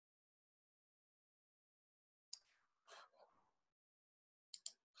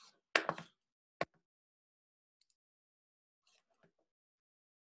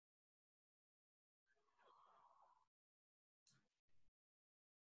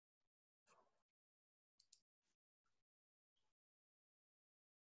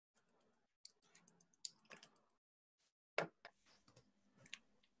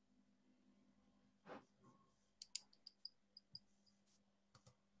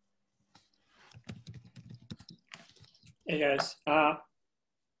Hey guys.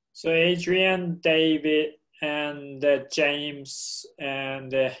 So Adrian, David, and James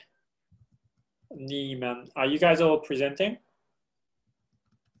and Neiman, are you guys all presenting?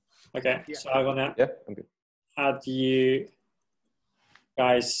 Okay, Yeah. so I'm gonna I'm good. add you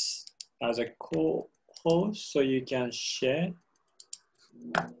guys as a co-host so you can share.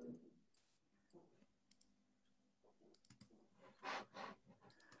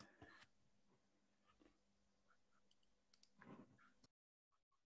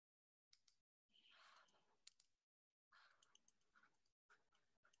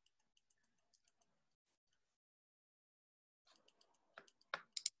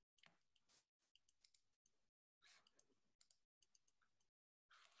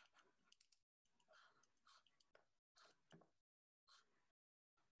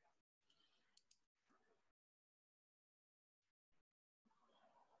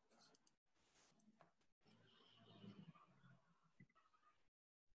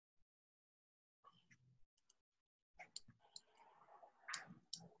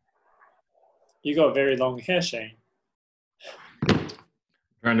 You got very long hair, Shane.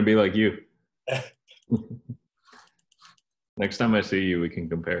 Trying to be like you. Next time I see you, we can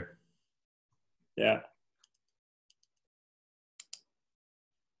compare. Yeah.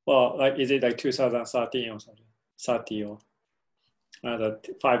 Well, like, is it like 2013 or something? 30 or another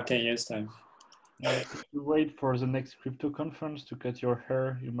 5-10 years time? If you wait for the next crypto conference to cut your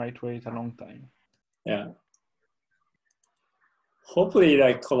hair, you might wait a long time. Yeah. Hopefully,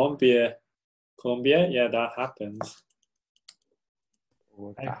 like Colombia, yeah, that happens.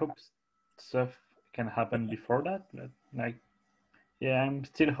 I hope stuff can happen before that, but like, yeah, I'm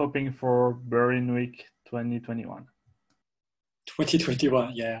still hoping for Berlin Week 2021.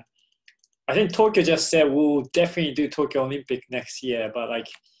 2021, yeah. I think Tokyo just said we'll definitely do Tokyo Olympic next year, but like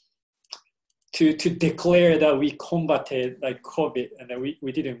to declare that we combated like COVID and that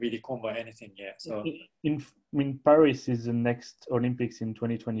we didn't really combat anything yet. So in Paris is the next Olympics in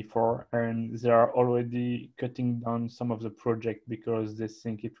 2024, and they are already cutting down some of the project because they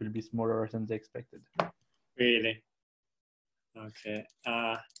think it will be smaller than they expected. Really? Okay.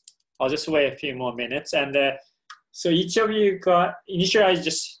 I'll just wait a few more minutes. And so each of you got, initially I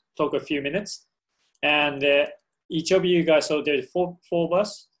just talk a few minutes. And each of you guys, so there's four of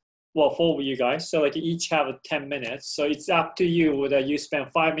us. Well, 4 of you guys. So like each have 10 minutes. So it's up to you whether you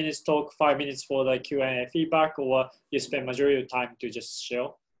spend 5 minutes talk, 5 minutes for the Q&A feedback, or you spend majority of time to just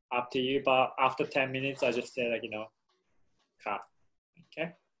show. Up to you. But after 10 minutes, I just say like, cut.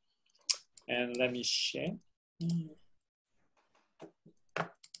 Okay. And let me share.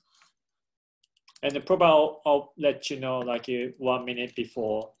 And probably I'll let you know like 1 minute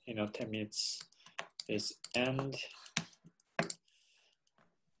before, 10 minutes is end.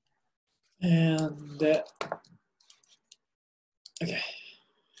 And okay,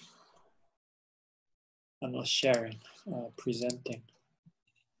 I'm not sharing, presenting.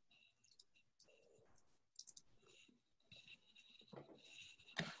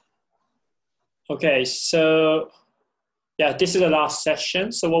 Okay, so yeah, this is the last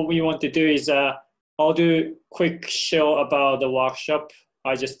session. So what we want to do is I'll do quick show about the workshop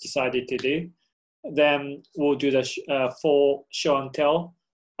I just decided to do. Then we'll do the full show and tell.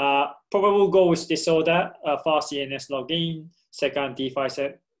 Probably we'll go with this order. First ENSLogin, second DeFi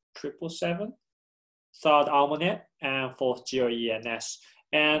 777, third Almonit, and fourth GeoENS.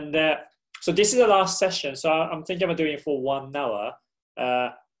 And so this is the last session. So I'm thinking about doing it for 1 hour.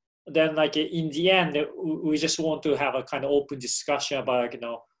 Then like in the end, we just want to have a kind of open discussion about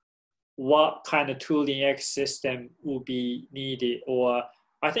what kind of tooling ecosystem will be needed, or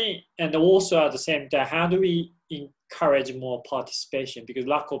I think, and also at the same time, how do we encourage more participation? Because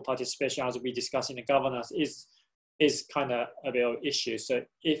lack of participation, as we discussed in the governance, is kind of a real issue. So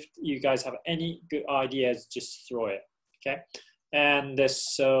if you guys have any good ideas, just throw it, okay? And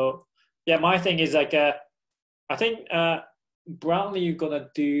so, yeah, my thing is like, I think Brownlee, you're gonna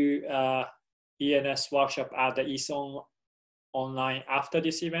do ENS workshop at the East online after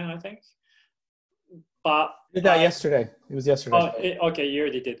this event, I think. But I did that yesterday. It was yesterday. Oh, okay, you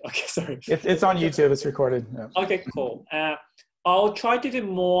already did. Okay, sorry. It's on YouTube. It's recorded. Yeah. Okay, cool. I'll try to do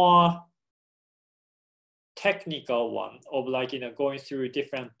more technical one of like going through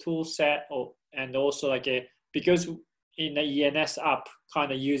different tool set, and also like because in the ENS app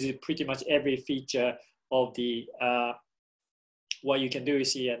kind of uses pretty much every feature of the what you can do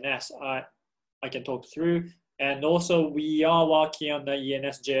with ENS. I can talk through, and also we are working on the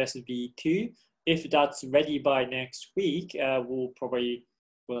ENS.js v2. If that's ready by next week, we'll probably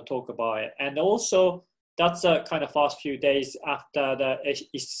gonna talk about it. And also that's a kind of first few days after the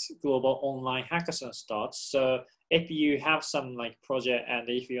ENS Global Online Hackathon starts. So if you have some like project and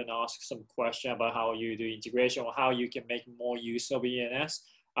if you want to ask some question about how you do integration or how you can make more use of ENS,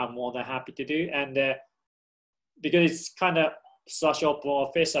 I'm more than happy to do. And because it's kind of such open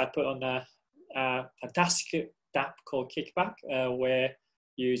office, I put on a fantastic app called Kickback where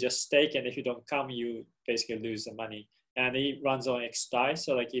you just stake, and if you don't come, you basically lose the money. And it runs on XDAI.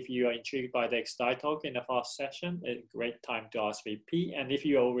 So like if you are intrigued by the XDAI talk in the first session, it's a great time to RSVP. And if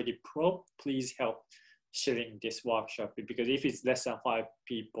you're already pro, please help sharing this workshop, because if it's less than 5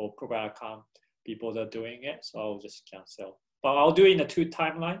 people, probably I can't people that are doing it. So I'll just cancel. But I'll do it in the 2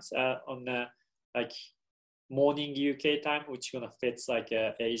 timelines on the like morning UK time, which gonna fits like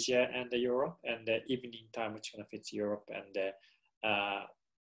Asia and Europe, and the evening time, which gonna fits Europe and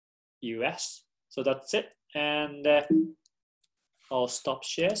US. So that's it. And I'll stop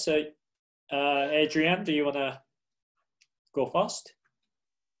share. So Adrian, do you want to go first?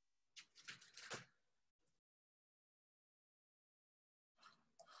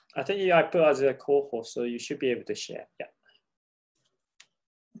 I think I put as a co-host, so you should be able to share. Yeah.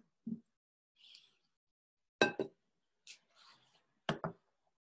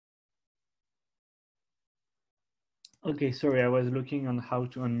 Okay, sorry, I was looking on how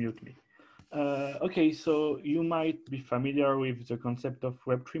to unmute me. Okay, so you might be familiar with the concept of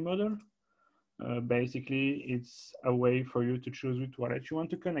Web3 model. Basically, it's a way for you to choose which wallet you want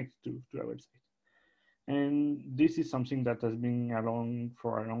to connect to a website. And this is something that has been around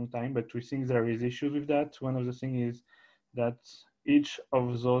for a long time, but we think there is issues with that. One of the things is that each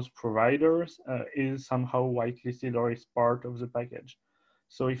of those providers is somehow whitelisted or is part of the package.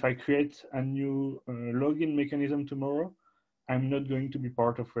 So if I create a new login mechanism tomorrow, I'm not going to be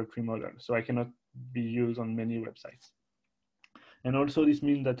part of Web3 model, so I cannot be used on many websites. And also this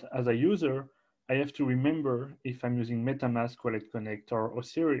means that as a user, I have to remember if I'm using MetaMask, Wallet Connect, or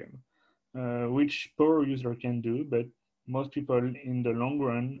Ethereum, which poor user can do, but most people in the long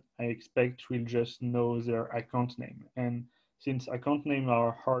run, I expect will just know their account name. And since account names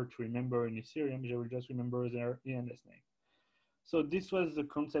are hard to remember in Ethereum, they will just remember their ENS name. So this was the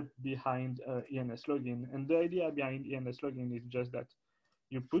concept behind ENSLogin. And the idea behind ENSLogin is just that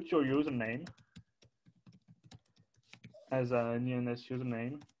you put your username as an ENS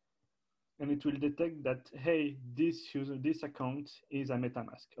username, and it will detect that, hey, this account is a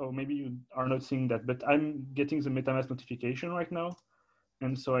MetaMask. Or maybe you are not seeing that, but I'm getting the MetaMask notification right now.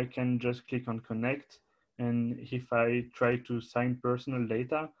 And so I can just click on connect. And if I try to sign personal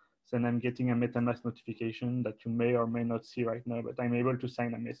data, then I'm getting a MetaMask notification that you may or may not see right now, but I'm able to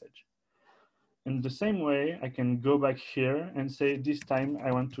sign a message. In the same way, I can go back here and say, this time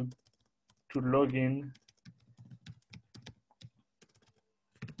I want to log in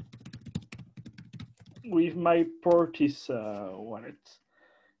with my Portis wallet.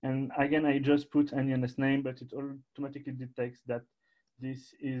 And again, I just put an ENS name, but it automatically detects that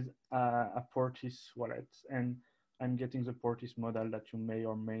this is a Portis wallet. And I'm getting the Portis model that you may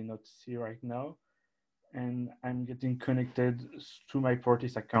or may not see right now. And I'm getting connected to my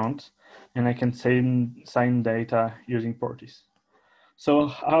Portis account, and I can sign data using Portis. So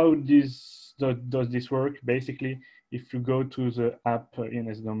how does this work? Basically, if you go to the app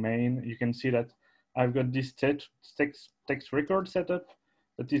ENS domain, you can see that I've got this text record setup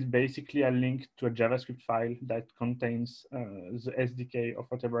that is basically a link to a JavaScript file that contains the SDK of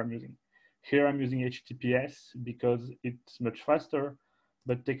whatever I'm using. Here I'm using HTTPS because it's much faster,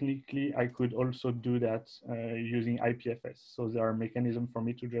 but technically I could also do that using IPFS. So there are mechanisms for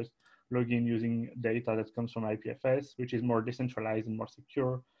me to just log in using data that comes from IPFS, which is more decentralized and more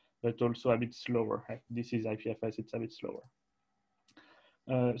secure, but also a bit slower. This is IPFS, it's a bit slower.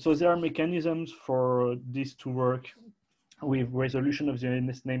 So there are mechanisms for this to work with resolution of the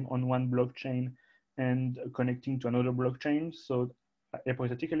ENS name on one blockchain and connecting to another blockchain. So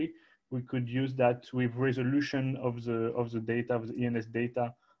hypothetically, we could use that with resolution of the data, of the ENS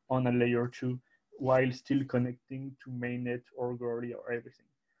data on a layer 2, while still connecting to mainnet or Goerli or everything.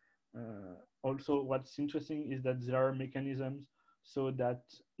 Also, what's interesting is that there are mechanisms so that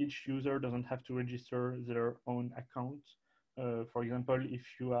each user doesn't have to register their own account. For example,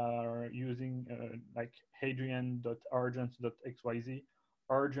 if you are using like hadrian.argent.xyz,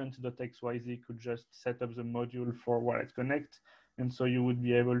 argent.xyz could just set up the module for Wallet Connect. And so you would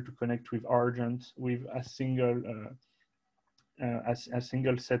be able to connect with Argent with a single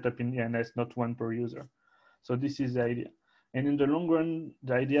setup in ENS, not one per user. So this is the idea. And in the long run,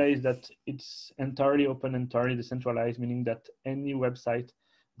 the idea is that it's entirely open, entirely decentralized, meaning that any website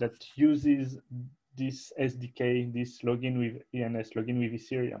that uses this SDK, this login with ENS, login with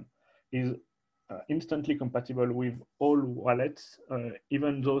Ethereum, is instantly compatible with all wallets,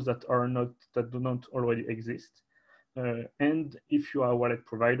 even those that do not already exist. And if you are a wallet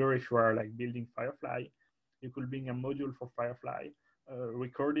provider, if you are like building Firefly, you could bring a module for Firefly,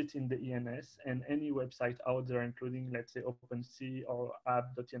 record it in the ENS, and any website out there, including let's say OpenSea or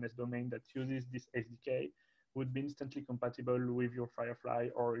app.ens domain that uses this SDK, would be instantly compatible with your Firefly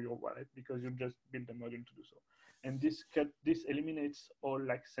or your wallet because you just build a module to do so. And this eliminates all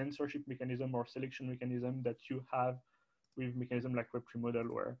like censorship mechanism or selection mechanism that you have with mechanism like Web3 model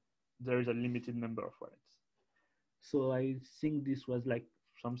where there is a limited number of wallets. So I think this was like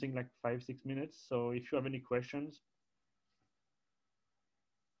something like 5-6 minutes. So if you have any questions.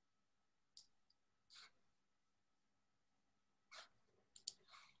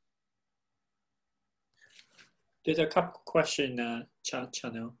 There's a couple questions in the chat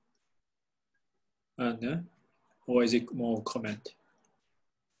channel. No? Or is it more comment?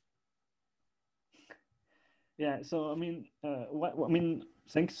 Yeah, so I mean,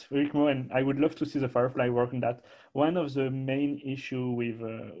 thanks, Rickmo, and I would love to see the Firefly work on that. One of the main issue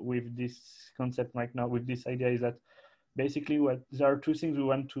with this concept right now, with this idea, is that basically there are two things we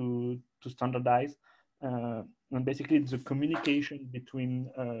want to standardize, and basically it's the communication between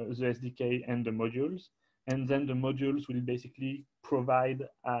the SDK and the modules, and then the modules will basically provide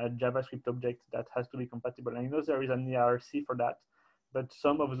a JavaScript object that has to be compatible. I know there is an ERC for that, but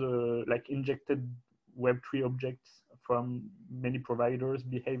some of the like injected Web3 objects from many providers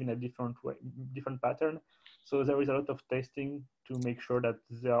behave in a different pattern. So there is a lot of testing to make sure that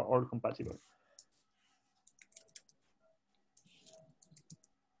they are all compatible.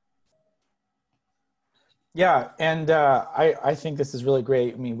 Yeah, and I think this is really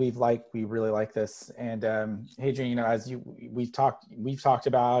great. I mean, we really like this. And Hadrian, you know, as we've talked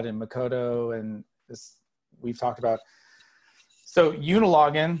about, and Makoto, and this we've talked about. So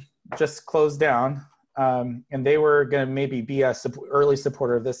ENSLogin just closed down. And they were going to maybe be a early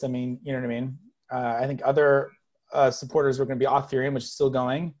supporter of this. I mean, you know what I mean? I think other supporters were going to be Authereum, which is still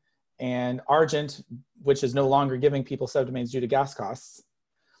going, and Argent, which is no longer giving people subdomains due to gas costs,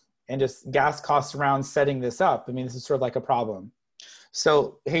 and just gas costs around setting this up. I mean, this is sort of like a problem.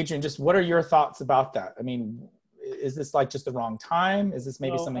 So, Hadrian, just what are your thoughts about that? I mean, is this like just the wrong time? Is this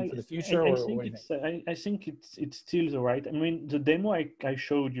maybe something for the future? I think it's still the right. I mean, the demo I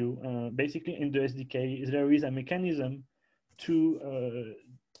showed you, basically in the SDK, there is a mechanism to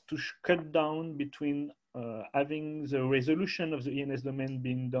cut down between having the resolution of the ENS domain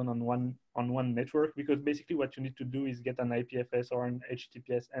being done on one network, because basically what you need to do is get an IPFS or an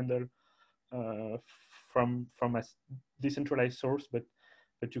HTTPS handle from a decentralized source, but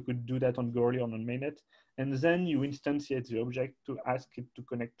you could do that on Goerli or on mainnet. And then you instantiate the object to ask it to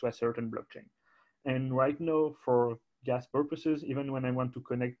connect to a certain blockchain. And right now, for gas purposes, even when I want to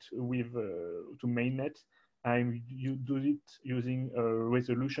connect with to mainnet, you do it using a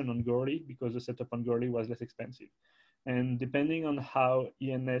resolution on Goerli because the setup on Goerli was less expensive. And depending on how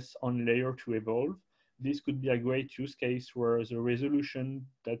ENS on layer 2 evolve, this could be a great use case where the resolution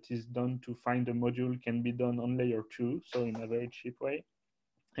that is done to find a module can be done on layer 2, so in a very cheap way.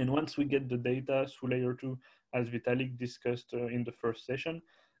 And once we get the data through layer 2, as Vitalik discussed in the first session,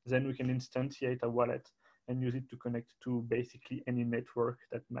 then we can instantiate a wallet and use it to connect to basically any network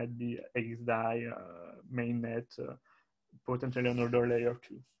that might be XDAI, mainnet, potentially another layer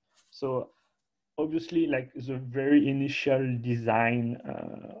 2. So obviously, like the very initial design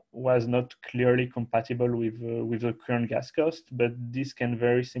was not clearly compatible with the current gas cost, but this can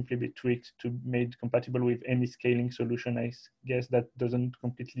very simply be tweaked to made compatible with any scaling solution, I guess, that doesn't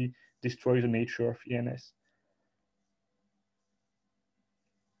completely destroy the nature of ENS.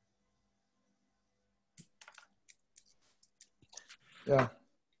 Yeah.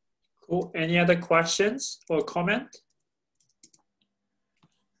 Cool. Any other questions or comment?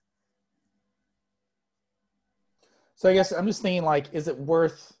 So I guess I'm just thinking, like, is it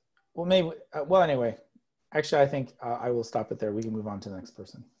worth, well, maybe, well, anyway, actually, I think I will stop it there. We can move on to the next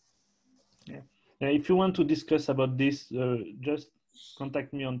person. Yeah. If you want to discuss about this, just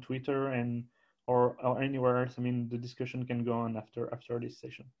contact me on Twitter or anywhere else. I mean, the discussion can go on after this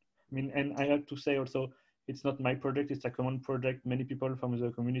session. I mean, and I have to say also, it's not my project, it's a common project. Many people from the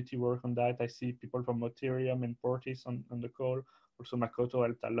community work on that. I see people from Ethereum and Portis on the call. Also Makoto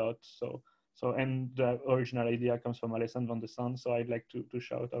helped a lot. So, and the original idea comes from Alessandro van de Sande. So I'd like to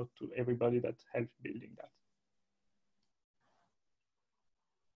shout out to everybody that helped building that.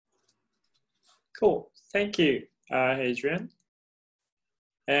 Cool. Thank you, Adrian.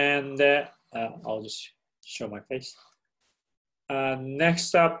 And I'll just show my face.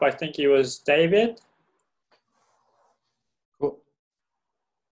 Next up, I think it was David. Cool.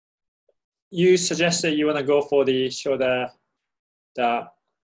 you suggested you want to go for the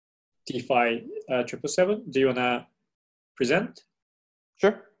DeFi 777. Do you want to present?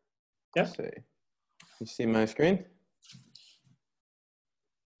 Sure. Yeah. Let's see. You see my screen?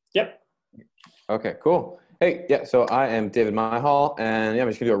 Yep. Okay, cool. Hey, yeah, so I am David Myhall, and yeah, I'm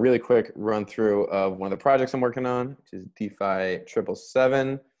just gonna do a really quick run through of one of the projects I'm working on, which is DeFi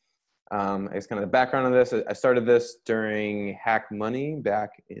 777. I guess kind of the background of this, I started this during Hack Money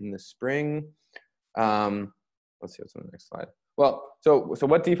back in the spring. Let's see what's on the next slide. Well, so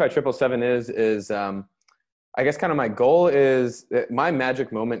what DeFi 777 is I guess kind of my goal is, my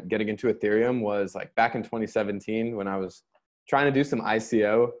magic moment getting into Ethereum was like back in 2017 when I was trying to do some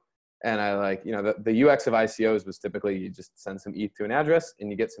ICO. And I like, you know, the UX of ICOs was typically you just send some ETH to an address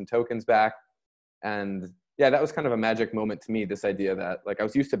and you get some tokens back. And yeah, that was kind of a magic moment to me, this idea that like I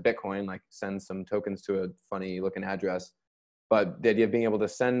was used to Bitcoin, like send some tokens to a funny looking address. But the idea of being able to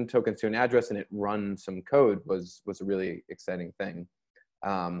send tokens to an address and it run some code was a really exciting thing.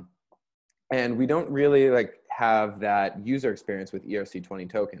 And we don't really like have that user experience with ERC20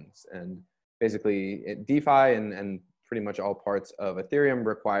 tokens. And basically DeFi and pretty much all parts of Ethereum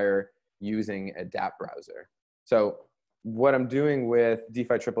require using a dApp browser. So what I'm doing with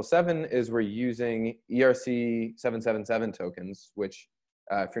DeFi 777 is we're using ERC 777 tokens, which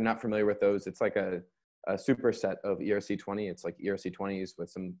if you're not familiar with those, it's like a superset of ERC20. It's like ERC20s with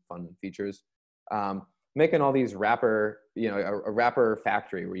some fun features. Making all these wrapper, you know, a wrapper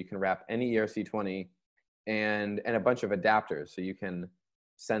factory where you can wrap any ERC20 and a bunch of adapters. So you can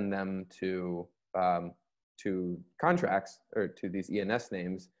send them to contracts or to these ENS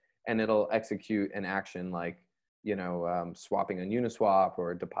names, and it'll execute an action like, you know, swapping on Uniswap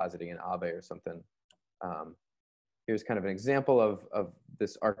or depositing in Aave or something. Here's kind of an example of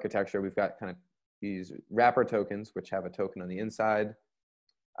this architecture. We've got kind of these wrapper tokens, which have a token on the inside.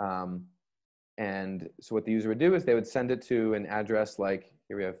 And so what the user would do is they would send it to an address like,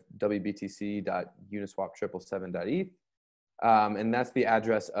 here we have wbtc.uniswap777.eth. And that's the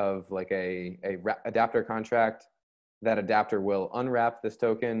address of like a adapter contract. That adapter will unwrap this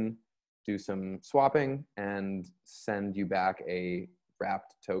token, do some swapping, and send you back a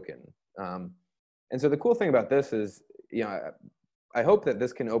wrapped token. And so the cool thing about this is, you know, I hope that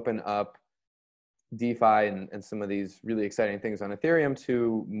this can open up DeFi and some of these really exciting things on Ethereum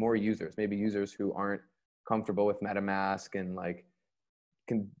to more users, maybe users who aren't comfortable with MetaMask and like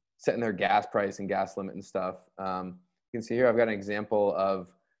can set in their gas price and gas limit and stuff. You can see here, I've got an example of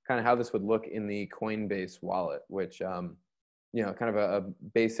kind of how this would look in the Coinbase wallet, which, you know, kind of a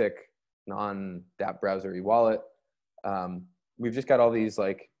basic non-dApp browser-y wallet. We've just got all these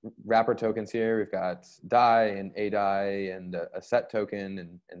like wrapper tokens here. We've got DAI and ADAI and a set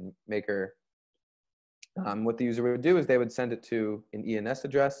token and maker. What the user would do is they would send it to an ENS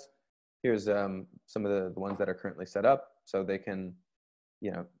address. Here's some of the ones that are currently set up. So they can,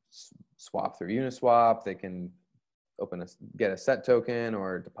 you know, swap through Uniswap. They can get a set token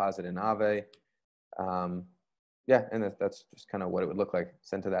or deposit in Aave. Yeah, and that's just kind of what it would look like,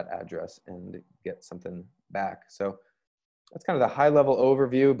 sent to that address and get something back. So that's kind of the high level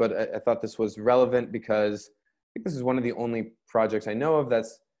overview, but I thought this was relevant because I think this is one of the only projects I know of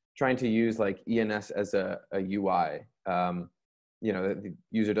that's trying to use like ENS as a UI. You know, the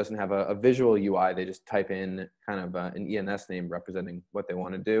user doesn't have a visual UI. They just type in kind of an ENS name representing what they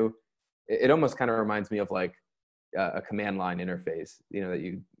want to do. It almost kind of reminds me of like a command line interface, you know, that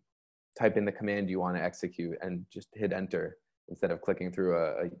you type in the command you want to execute and just hit enter instead of clicking through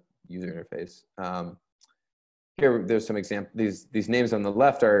a user interface. Here, there's some examples. These names on the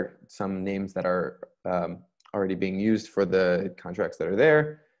left are some names that are already being used for the contracts that are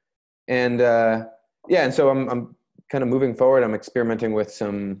there. And yeah, and so I'm kind of moving forward. I'm experimenting with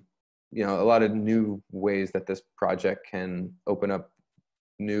some, you know, a lot of new ways that this project can open up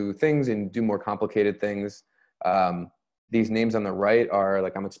new things and do more complicated things. These names on the right are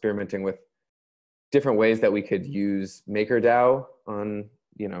like, I'm experimenting with different ways that we could use MakerDAO on,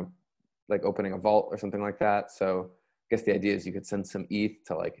 you know, like opening a vault or something like that. So I guess the idea is you could send some ETH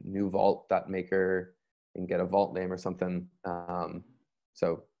to like new vault.maker and get a vault name or something.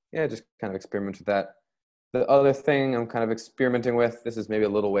 So yeah, just kind of experiment with that. The other thing I'm kind of experimenting with, this is maybe a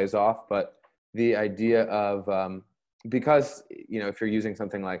little ways off, but the idea of, because, you know, if you're using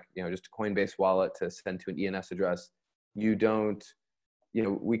something like, you know, just a Coinbase wallet to send to an ENS address, you don't, you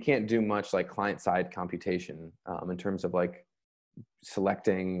know, we can't do much like client-side computation in terms of like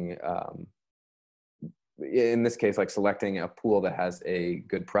selecting, in this case, like selecting a pool that has a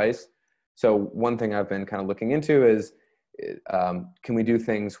good price. So one thing I've been kind of looking into is, can we do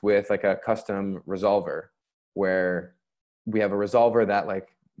things with like a custom resolver where we have a resolver that like,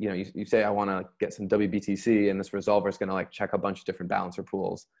 you know, you say, I want to get some WBTC, and this resolver is going to like check a bunch of different balancer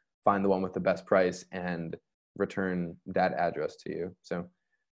pools, find the one with the best price, and return that address to you. So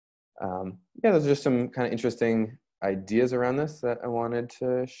yeah, those are just some kind of interesting ideas around this that I wanted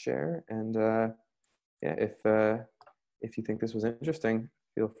to share. And yeah, if you think this was interesting,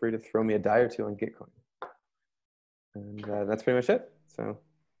 feel free to throw me a die or two on Gitcoin. And that's pretty much it. So,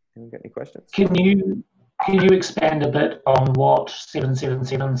 anyone got any questions? Can you expand a bit on what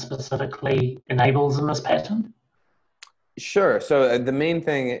 777 specifically enables in this pattern? Sure. So the main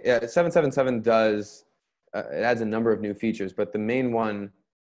thing 777 does, it adds a number of new features, but the main one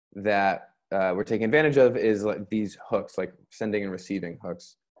that we're taking advantage of is like these hooks, like sending and receiving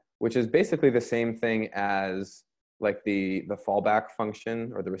hooks, which is basically the same thing as like the fallback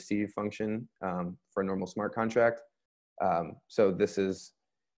function or the receive function for a normal smart contract. So this is,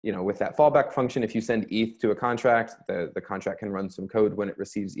 you know, with that fallback function, if you send ETH to a contract, the contract can run some code when it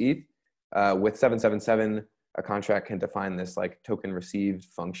receives ETH. With 777, a contract can define this like token received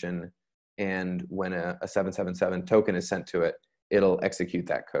function. And when a 777 token is sent to it, it'll execute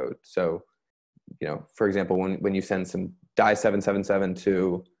that code. So, you know, for example, when you send some DAI 777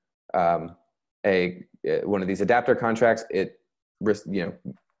 to one of these adapter contracts, you know,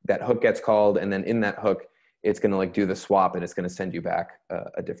 that hook gets called, and then in that hook, it's going to like do the swap, and it's going to send you back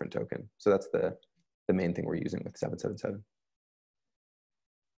a different token. So that's the main thing we're using with 777.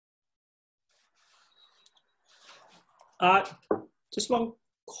 Just one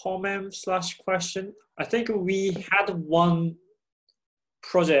comment / question. I think we had one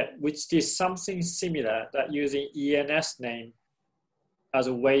project which did something similar, that using ENS name as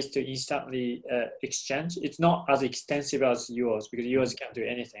a way to instantly exchange. It's not as extensive as yours, because yours can't do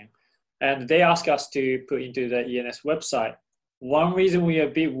anything. And they ask us to put into the ENS website. One reason we are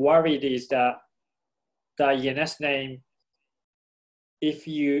a bit worried is that the ENS name, if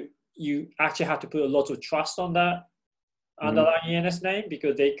you actually have to put a lot of trust on that underlying ENS name,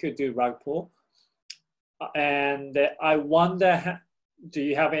 because they could do rug pull. And I wonder, do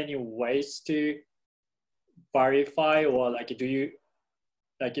you have any ways to verify, or like, do you,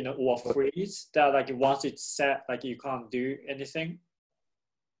 like, you know, or freeze that, like, once it's set, like, you can't do anything?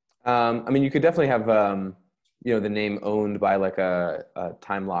 I mean, you could definitely have, you know, the name owned by like a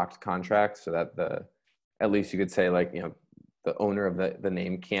time-locked contract, so that at least you could say, like, you know, the owner of the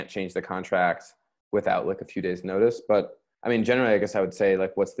name can't change the contract without like a few days notice. But I mean, generally, I guess I would say,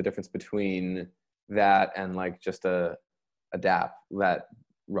 like, what's the difference between that and like just a dApp that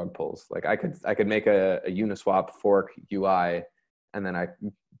rug pulls? Like, I could make a Uniswap fork UI, and then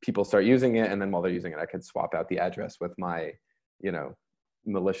people start using it, and then while they're using it, I could swap out the address with my, you know,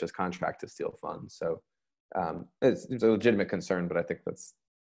 malicious contract to steal funds. So it's a legitimate concern, but I think that's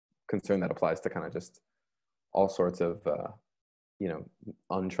a concern that applies to kind of just all sorts of you know,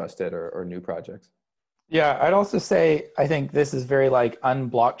 untrusted or new projects. Yeah, I'd also say I think this is very like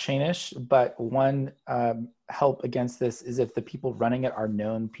unblockchainish, but one help against this is if the people running it are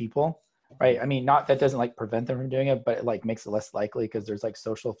known people, right? I mean, not that doesn't like prevent them from doing it, but it like makes it less likely, because there's like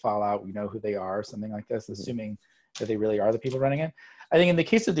social fallout, we know who they are, something like this, assuming that they really are the people running it. I think in the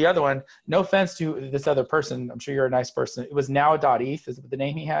case of the other one, no offense to this other person, I'm sure you're a nice person, it was now.eth is the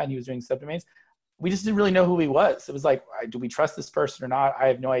name he had, and he was doing subdomains. We just didn't really know who he was. It was like, do we trust this person or not? I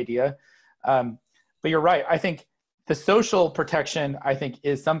have no idea. But you're right. I think the social protection, I think,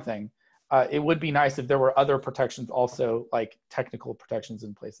 is something. It would be nice if there were other protections also, like technical protections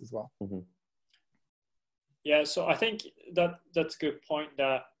in place as well. Mm-hmm. Yeah, so I think that's a good point,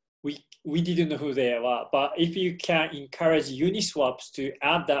 that we didn't know who they are. But if you can encourage Uniswaps to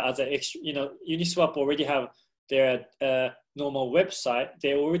add that as an extra, you know, Uniswap already have their normal website.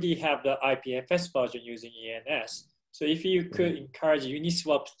 They already have the IPFS version using ENS. So if you could encourage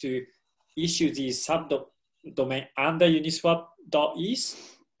Uniswap to issue these subdomain under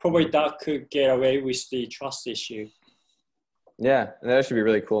uniswap.eth, probably that could get away with the trust issue. Yeah, and that should be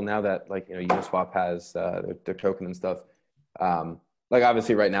really cool now that, like, you know, Uniswap has their token and stuff. Like,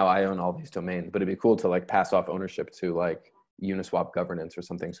 obviously right now I own all these domains, but it'd be cool to like pass off ownership to like Uniswap governance or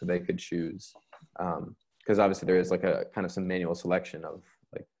something, so they could choose. Because obviously there is like a kind of some manual selection of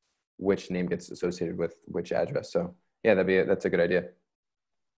like which name gets associated with which address. So yeah, that's a good idea.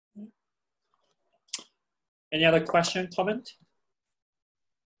 Any other question, comment?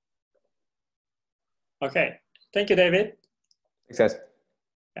 Okay, thank you, David. Thanks, guys.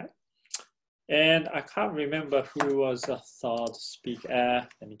 Yeah, and I can't remember who was the third speaker.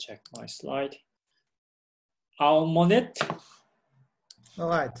 Let me check my slide. Almonit. All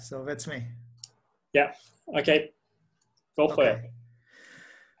right, so that's me. Yeah, okay, go for it.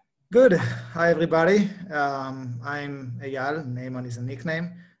 Good. Hi, everybody. I'm Eyal. Neyman is a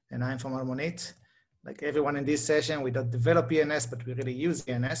nickname. and I'm from Almonit. Like everyone in this session, we don't develop ENS, but we really use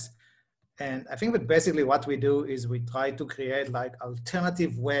ENS. And I think that basically what we do is we try to create like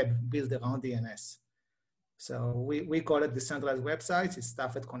alternative web built around ENS. So we call it decentralized websites. It's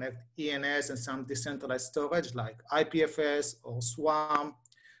stuff that connect ENS and some decentralized storage like IPFS or Swarm.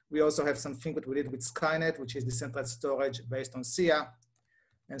 We also have something that we did with Skynet, which is decentralized storage based on SIA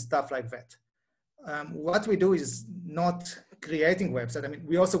and stuff like that. What we do is not creating websites. I mean,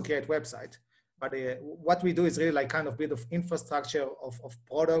 we also create websites, but what we do is really like kind of build of infrastructure of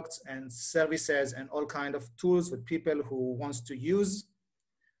products and services and all kind of tools with people who wants to use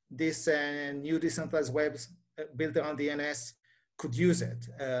this new decentralized webs built around DNS could use it,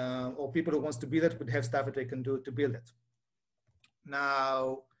 or people who wants to build it would have stuff that they can do to build it.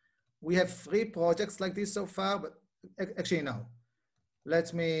 Now, we have 3 projects like this so far, but actually no.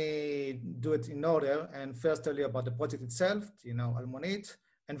 Let me do it in order and first tell you about the project itself, Almonit,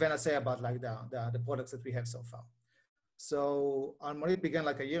 and then I'll say about like the products that we have so far. So Almonit began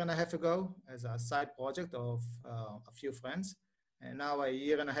like 1.5 years ago as a side project of a few friends. And now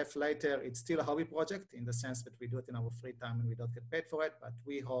 1.5 years later, it's still a hobby project in the sense that we do it in our free time and we don't get paid for it, but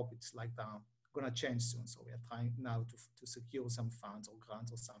we hope it's like gonna change soon. So we are trying now to secure some funds or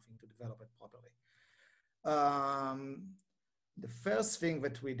grants or something to develop it properly. The first thing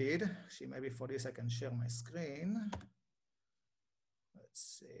that we did, actually maybe for this I can share my screen.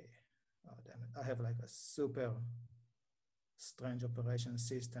 Let's see, oh damn it, I have like a super strange operation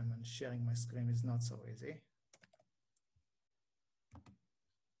system and sharing my screen is not so easy.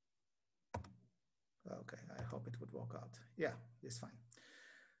 Okay, I hope it would work out. Yeah, it's fine.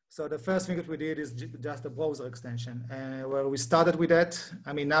 So the first thing that we did is just a browser extension. Where we started with that,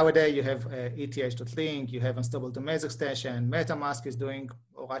 I mean, nowadays you have ETH.link, you have unstable domains extension, MetaMask is doing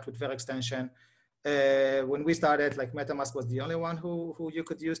all right with their extension. When we started, like MetaMask was the only one who you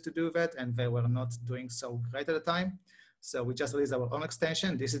could use to do that, and they were not doing so great at the time. So we just released our own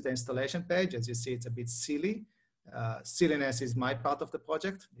extension. This is the installation page. As you see, it's a bit silly. Silliness is my part of the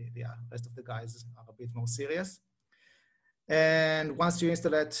project. The rest of the guys are a bit more serious. And once you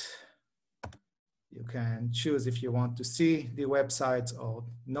install it, you can choose if you want to see the websites or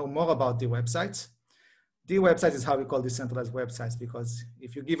know more about the websites. The website is how we call decentralized websites, because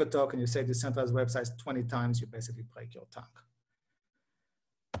if you give a talk and you say decentralized websites 20 times, you basically break your tongue.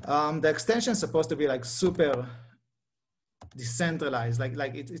 The extension is supposed to be like super decentralized,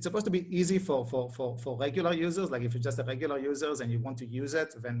 like it's supposed to be easy for regular users. Like if you're just a regular users and you want to use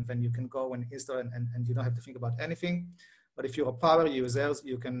it, then you can go and install it and you don't have to think about anything. But if you're a power user,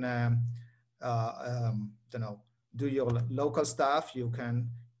 you can do your local stuff. You can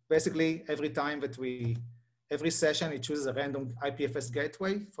basically every session it chooses a random IPFS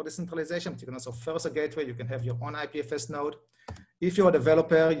gateway for decentralization, but you can also force a gateway. You can have your own IPFS node. If you're a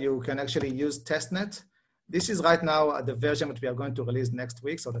developer, you can actually use testnet. This is right now the version that we are going to release next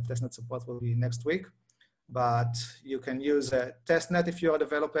week, so the testnet support will be next week. But you can use a testnet if you're a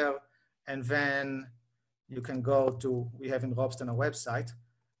developer, and then you can go to, we have in Robston a website.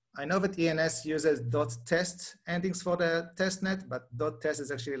 I know that ENS uses .test endings for the testnet, but .test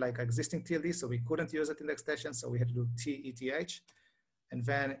is actually like existing TLD, so we couldn't use it in the extension, so we had to do TETH. And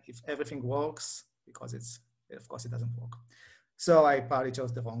then if everything works, because of course it doesn't work. So I probably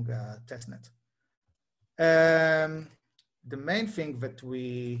chose the wrong testnet. The main thing that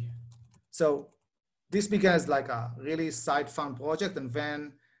so this began as like a really side fun project, and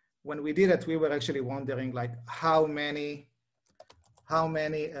then when we did it, we were actually wondering like how many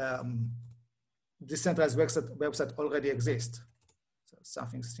decentralized websites already exist. So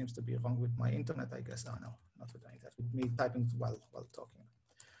something seems to be wrong with my internet, I guess. Oh no, not with my internet, with me typing while talking.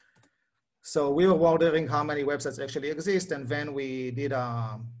 So we were wondering how many websites actually exist, and then we did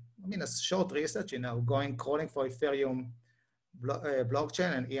a short research, crawling for Ethereum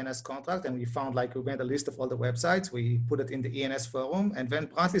blockchain and ENS contract, and we found like we made a list of all the websites. We put it in the ENS forum, and then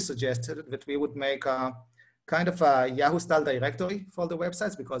Brantley suggested that we would make a kind of a Yahoo-style directory for the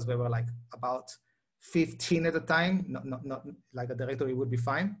websites, because there were like about 15 at the time. Not like a directory would be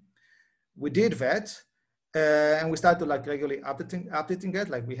fine. We did that, and we started to like regularly updating it.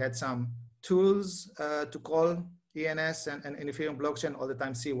 Like we had some tools to call ENS and Ethereum blockchain all the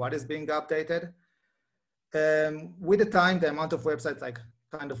time, see what is being updated. With the time, the amount of websites like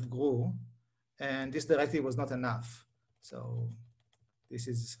kind of grew, and this directory was not enough. So this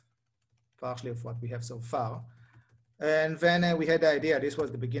is partially of what we have so far. And then we had the idea, this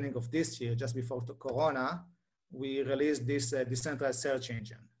was the beginning of this year, just before the Corona, we released this decentralized search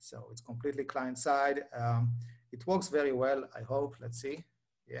engine. So it's completely client-side. It works very well, I hope. Let's see.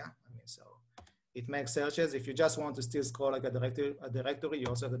 Yeah, so It makes searches. If you just want to still scroll like a directory, you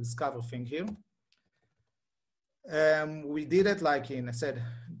also have the discover thing here. We did it like in, I said,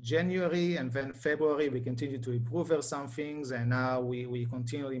 January, and then February, we continued to improve some things, and now we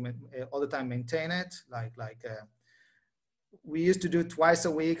continually all the time maintain it. We used to do twice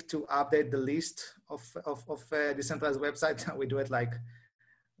a week to update the list of decentralized websites. We do it like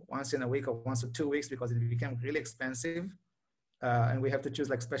once in a week or once or 2 weeks because it became really expensive. And we have to choose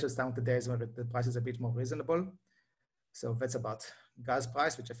like special time of the days where the price is a bit more reasonable. So that's about gas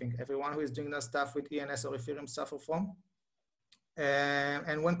price, which I think everyone who is doing that stuff with ENS or Ethereum suffer from.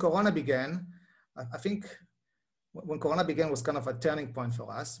 And when Corona began, I think when Corona began was kind of a turning point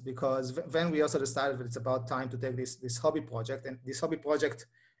for us, because then we also decided that it's about time to take this hobby project, and this hobby project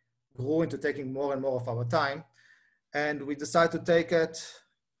grew into taking more and more of our time. And we decided to take it,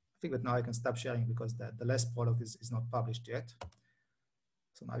 I think that now I can stop sharing because the last product is not published yet.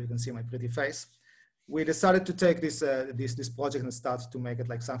 So now you can see my pretty face. We decided to take this project and start to make it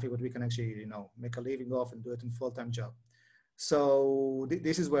like something that we can actually, make a living off and do it in full-time job. So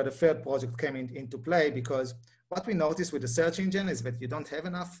this is where the third project came into play, because what we noticed with the search engine is that you don't have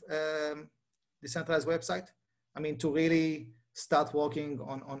enough decentralized website. I mean, to really start working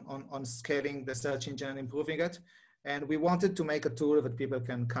on scaling the search engine and improving it. And we wanted to make a tool that people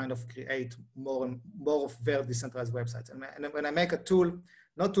can kind of create more and more of their decentralized websites. And when I make a tool,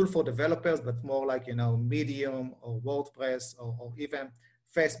 not tool for developers, but more like, Medium or WordPress or even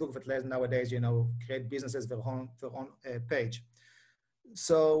Facebook that lets nowadays, create businesses their own page.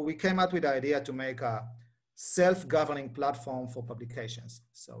 So we came up with the idea to make a self-governing platform for publications.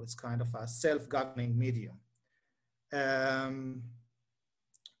 So it's kind of a self-governing medium.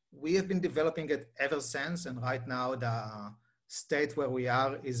 We have been developing it ever since, and right now the state where we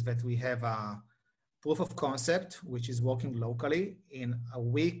are is that we have a proof of concept, which is working locally. In a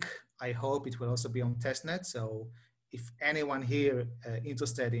week, I hope it will also be on testnet. So if anyone here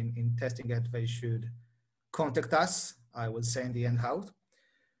interested in testing it, they should contact us. I will send the end out.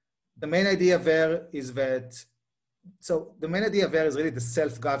 The main idea there is that, so the main idea there is really the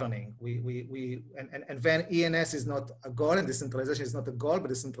self-governing. And then ENS is not a goal, and decentralization is not a goal, but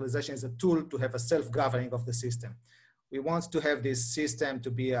decentralization is a tool to have a self-governing of the system. We want to have this system to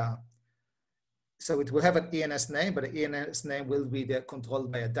be so it will have an ENS name, but the ENS name will be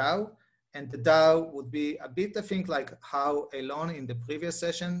controlled by a DAO. And the DAO would be a bit, I think, like how Elon in the previous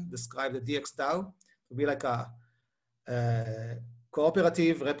session described the DX DAO. It would be like a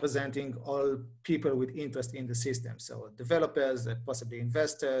cooperative representing all people with interest in the system. So developers, possibly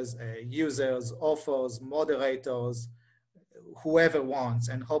investors, users, authors, moderators, whoever wants,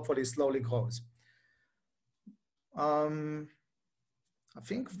 and hopefully slowly grows. I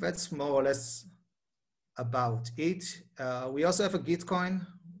think that's more or less about it. We also have a Gitcoin,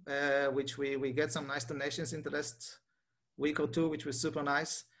 which we get some nice donations in the last week or two, which was super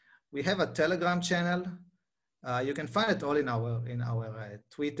nice. We have a Telegram channel. You can find it all in our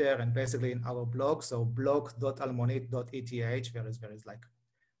Twitter and basically in our blog. So blog.almonit.eth, there is like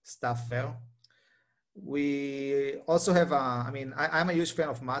stuff there. We also have I'm a huge fan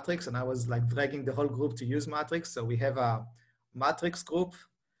of Matrix, and I was like dragging the whole group to use Matrix. So we have a Matrix group,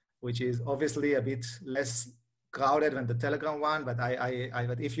 which is obviously a bit less crowded than the Telegram one, but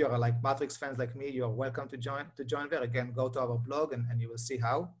but if you're like Matrix fans like me, you're welcome to join there. Again, go to our blog and you will see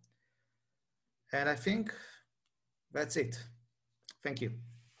how. And I think that's it. Thank you.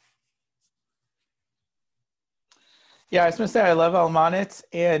 Yeah, I was going to say I love Almonit,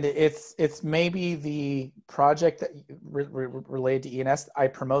 and it's maybe the project that related to ENS I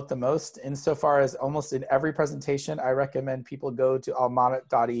promote the most. Insofar as almost in every presentation, I recommend people go to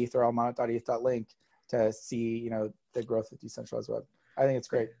almonit.eth or almonit.eth.link to see the growth of decentralized web. I think it's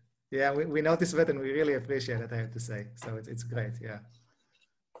great. Yeah, we noticed that, and we really appreciate it, I have to say. So it's great. Yeah.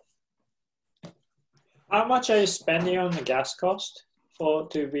 How much are you spending on the gas cost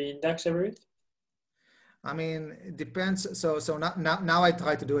to be indexed every week? I mean, it depends. So now I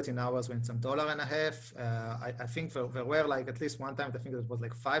try to do it in hours when it's $1.50. I think there were like at least one time, I think it was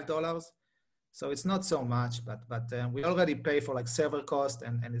like $5. So it's not so much, but we already pay for like server cost,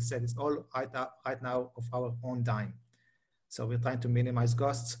 and it said it's all right now of our own dime. So we're trying to minimize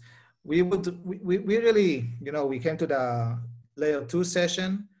costs. We really, we came to the layer 2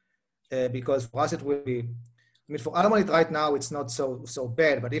 session because for us it will be, for Almonit right now, it's not so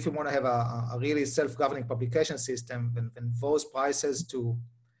bad, but if you want to have a really self-governing publication system, then those prices to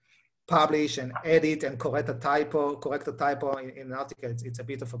publish and edit and correct a typo in an article, it's a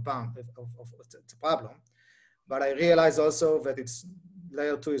bit of a bump, it's a problem. But I realize also that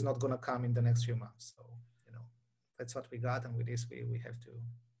layer 2 is not going to come in the next few months. So, that's what we got, and with this, we have to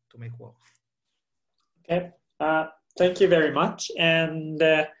make work. Okay, thank you very much. And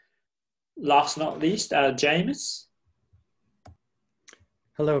last not least, James.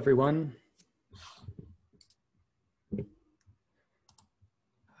 Hello, everyone.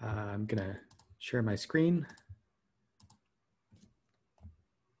 I'm gonna share my screen.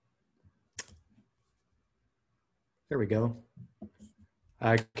 There we go.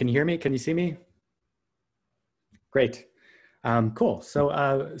 Can you hear me? Can you see me? Great. Cool.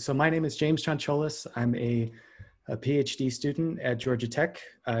 So my name is James Chancholis. I'm a PhD student at Georgia Tech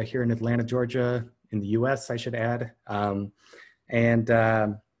here in Atlanta, Georgia, in the US, I should add.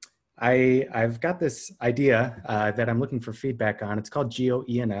 I've got this idea that I'm looking for feedback on. It's called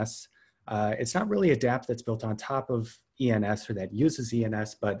GeoENS. It's not really a dApp that's built on top of ENS or that uses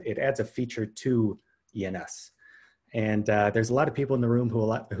ENS, but it adds a feature to ENS. And there's a lot of people in the room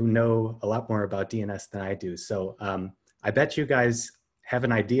who know a lot more about DNS than I do. So I bet you guys have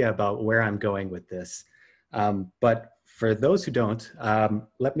an idea about where I'm going with this. But for those who don't,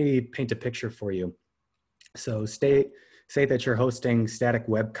 let me paint a picture for you. So say that you're hosting static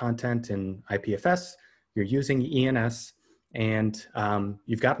web content in IPFS, you're using ENS, and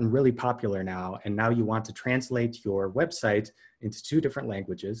you've gotten really popular now, and now you want to translate your website into 2 different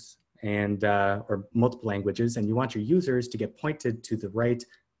languages, and or multiple languages, and you want your users to get pointed to the right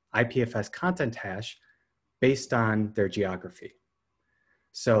IPFS content hash based on their geography.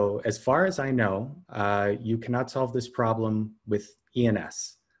 So as far as I know, you cannot solve this problem with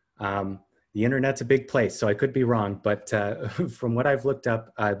ENS. The internet's a big place, so I could be wrong, but from what I've looked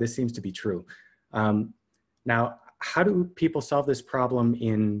up, this seems to be true. Now, how do people solve this problem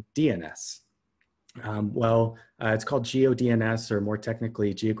in DNS? It's called GeoDNS, or more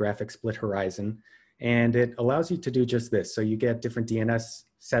technically, Geographic Split Horizon, and it allows you to do just this. So you get different DNS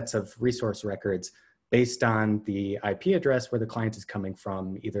sets of resource records based on the IP address where the client is coming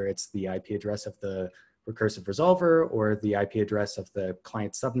from. Either it's the IP address of the recursive resolver or the IP address of the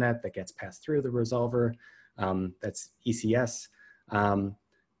client subnet that gets passed through the resolver. That's ECS.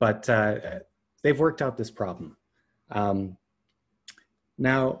 But they've worked out this problem.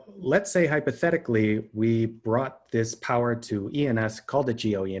 Now, let's say hypothetically, we brought this power to ENS, called it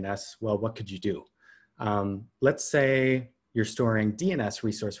GeoENS. Well, what could you do? Let's say you're storing DNS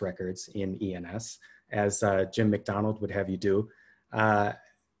resource records in ENS, as Jim McDonald would have you do.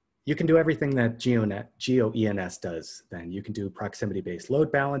 You can do everything that GeoENS does then. You can do proximity-based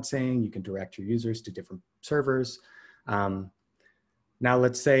load balancing. You can direct your users to different servers. Now,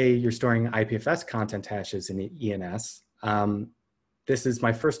 let's say you're storing IPFS content hashes in ENS. This is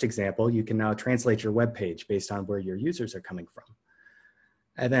my first example. You can now translate your web page based on where your users are coming from.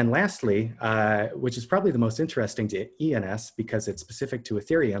 And then lastly, which is probably the most interesting to ENS because it's specific to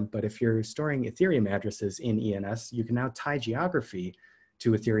Ethereum, but if you're storing Ethereum addresses in ENS, you can now tie geography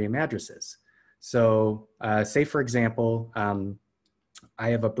to Ethereum addresses. So say, for example, I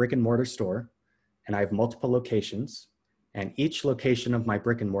have a brick and mortar store and I have multiple locations, and each location of my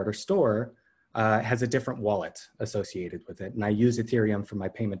brick and mortar store has a different wallet associated with it, and I use Ethereum for my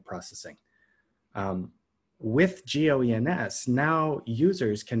payment processing. With GeoENS, now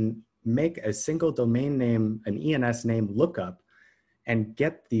users can make a single domain name, an ENS name lookup, and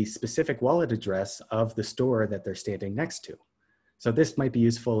get the specific wallet address of the store that they're standing next to. So this might be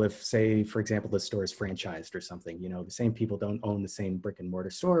useful if, say, for example, the store is franchised or something. You know, the same people don't own the same brick and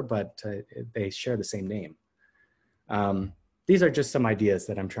mortar store, but they share the same name. These are just some ideas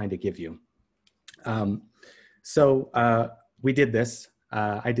that I'm trying to give you. We did this,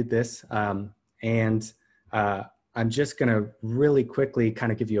 I did this, and I'm just gonna really quickly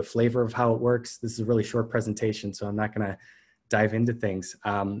kind of give you a flavor of how it works. This is a really short presentation, so I'm not gonna dive into things.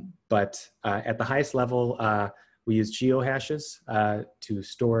 But at the highest level, we use geohashes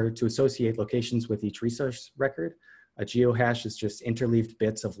to associate locations with each resource record. A geohash is just interleaved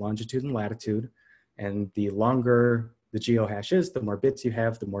bits of longitude and latitude, and the longer the geohash is, the more bits you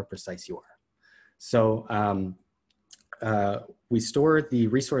have, the more precise you are. So we store the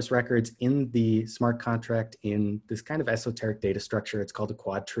resource records in the smart contract in this kind of esoteric data structure. It's called a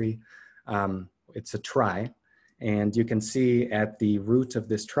quad tree. It's a trie. And you can see at the root of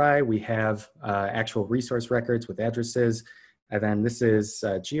this trie, we have actual resource records with addresses. And then this is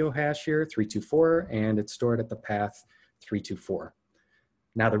geohash here, 324, and it's stored at the path 324.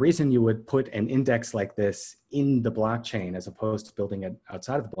 Now, the reason you would put an index like this in the blockchain as opposed to building it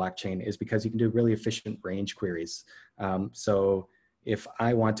outside of the blockchain is because you can do really efficient range queries. So if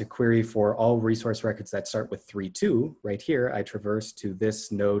I want to query for all resource records that start with 32, right here, I traverse to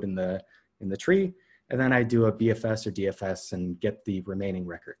this node in the tree, and then I do a BFS or DFS and get the remaining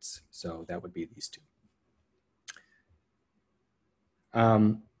records. So that would be these two.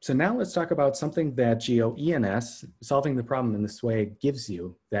 So now let's talk about something that GeoENS, solving the problem in this way, gives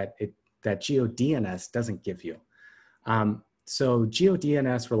you that GeoDNS doesn't give you. So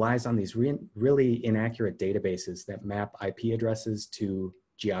GeoDNS relies on these really inaccurate databases that map IP addresses to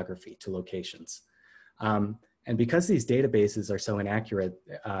geography, to locations. And because these databases are so inaccurate,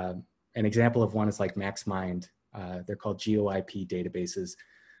 an example of one is like MaxMind. They're called GeoIP databases.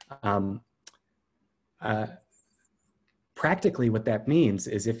 Practically, what that means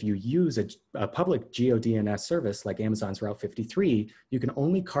is if you use a public GeoDNS service like Amazon's Route 53, you can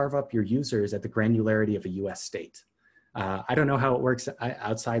only carve up your users at the granularity of a US state. I don't know how it works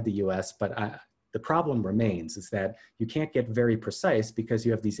outside the US, but the problem remains is that you can't get very precise because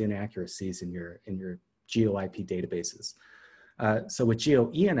you have these inaccuracies in your GeoIP databases. So with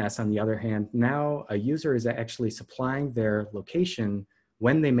GeoENS, on the other hand, now a user is actually supplying their location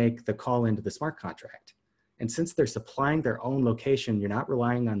when they make the call into the smart contract. And since they're supplying their own location, you're not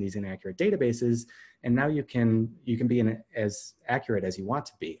relying on these inaccurate databases, and now you can be as accurate as you want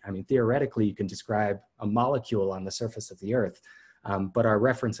to be. I mean, theoretically, you can describe a molecule on the surface of the Earth, but our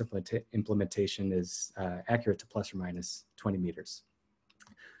reference implementation is accurate to plus or minus 20 meters.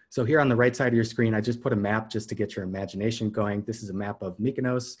 So here on the right side of your screen, I just put a map just to get your imagination going. This is a map of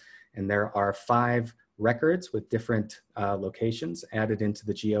Mykonos, and there are 5 records with different locations added into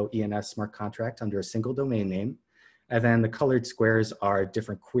the GeoENS smart contract under a single domain name. And then the colored squares are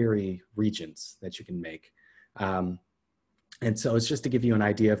different query regions that you can make. And so it's just to give you an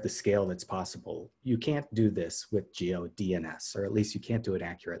idea of the scale that's possible. You can't do this with GeoDNS, or at least you can't do it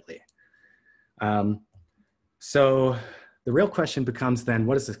accurately. So the real question becomes then,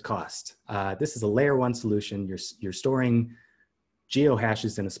 what does this cost? This is a layer 1 solution. You're storing geo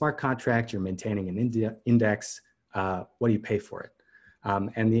hashes in a smart contract, you're maintaining an index, what do you pay for it?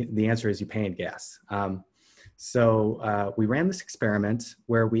 And the answer is you pay in gas. So we ran this experiment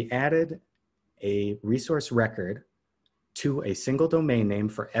where we added a resource record to a single domain name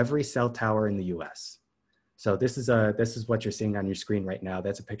for every cell tower in the US. So this is what you're seeing on your screen right now.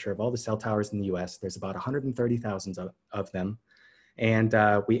 That's a picture of all the cell towers in the US. There's about 130,000 of them. And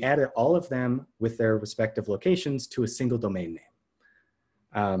we added all of them with their respective locations to a single domain name.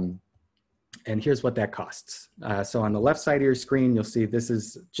 And here's what that costs. So on the left side of your screen, you'll see this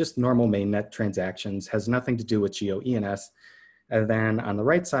is just normal mainnet transactions, has nothing to do with GeoENS. And then on the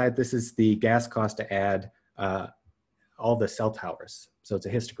right side, this is the gas cost to add all the cell towers. So it's a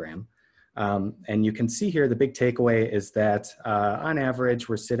histogram. And you can see here, the big takeaway is that on average,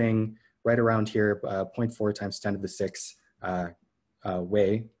 we're sitting right around here, 0.4 times 10 to the 6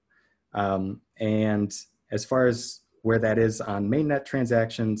 way. And as far as where that is on mainnet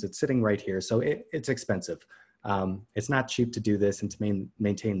transactions, it's sitting right here. So it's expensive. It's not cheap to do this and to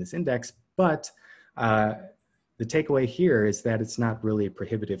maintain this index, but the takeaway here is that it's not really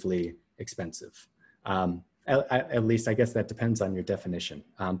prohibitively expensive. At least I guess that depends on your definition,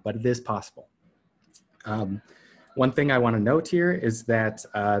 but it is possible. One thing I want to note here is that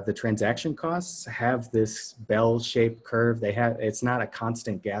the transaction costs have this bell-shaped curve. It's not a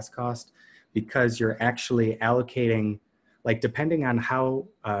constant gas cost, because you're actually allocating, like depending on how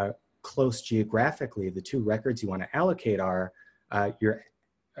close geographically the 2 records you want to allocate are, you're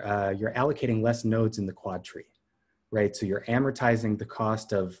allocating less nodes in the quad tree, right? So you're amortizing the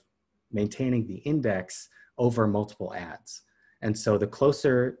cost of maintaining the index over multiple adds. And so the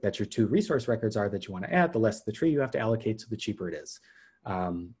closer that your 2 resource records are that you want to add, the less the tree you have to allocate, so the cheaper it is.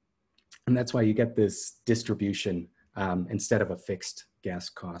 And that's why you get this distribution instead of a fixed gas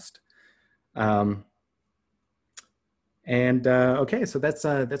cost. Okay, so that's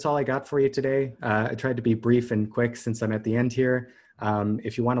all I got for you today. I tried to be brief and quick since I'm at the end here.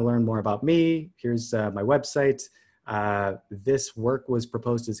 If you want to learn more about me, here's my website. This work was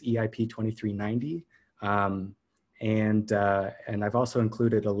proposed as EIP 2390. And I've also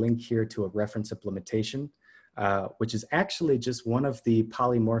included a link here to a reference implementation, which is actually just one of the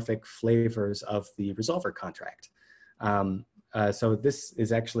polymorphic flavors of the resolver contract. So this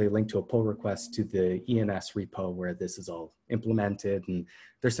is actually a link to a pull request to the ENS repo where this is all implemented, and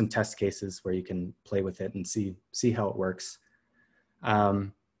there's some test cases where you can play with it and see how it works.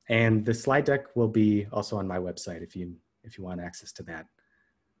 And the slide deck will be also on my website if you want access to that.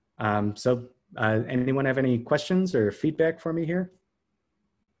 Anyone have any questions or feedback for me here?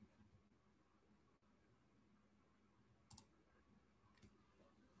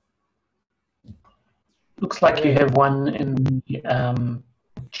 Looks like you have one in the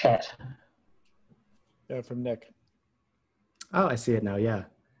chat. Yeah, from Nick. Oh, I see it now, yeah.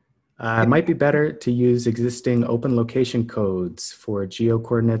 It might be better to use existing open location codes for geo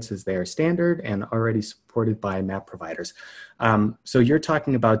coordinates as they are standard and already supported by map providers. So you're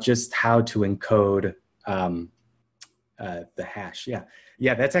talking about just how to encode the hash.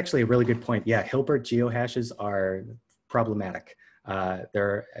 Yeah, that's actually a really good point. Yeah, Hilbert geohashes are problematic.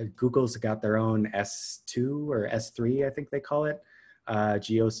 Google's got their own S2 or S3, I think they call it,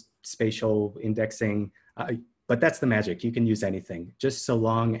 geospatial indexing. But that's the magic. You can use anything, just so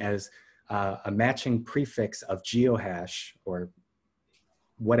long as a matching prefix of geohash or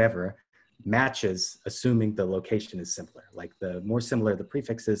whatever matches, assuming the location is similar. Like the more similar the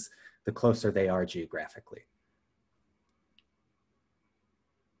prefix is, the closer they are geographically.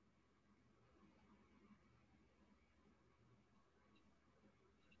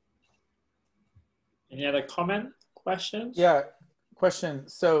 Any other questions? Yeah, question.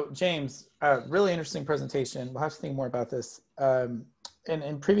 So James, really interesting presentation. We'll have to think more about this.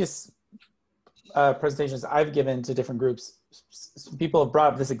 In previous presentations I've given to different groups, people have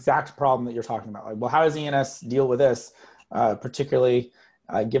brought up this exact problem that you're talking about. Like, well, how does ENS deal with this, particularly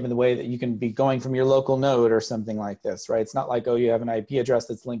given the way that you can be going from your local node or something like this, right? It's not like, oh, you have an IP address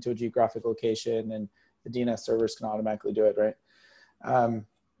that's linked to a geographic location and the DNS servers can automatically do it, right?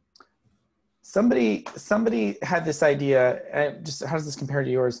 Somebody had this idea, and just how does this compare to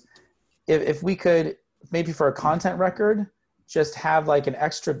yours? If we could, maybe for a content record, just have like an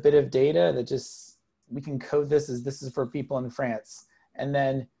extra bit of data that just, we can code this as this is for people in France. And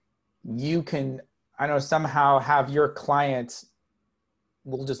then you can, I don't know, somehow have your client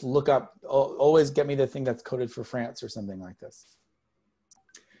will just look up, always get me the thing that's coded for France or something like this.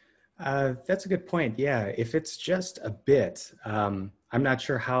 That's a good point. Yeah, if it's just a bit, I'm not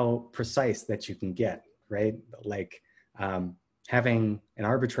sure how precise that you can get, right? Like having an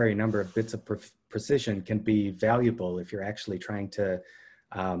arbitrary number of bits of precision can be valuable if you're actually trying to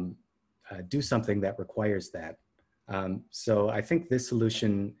do something that requires that. So I think this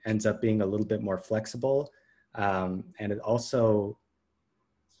solution ends up being a little bit more flexible. And it also,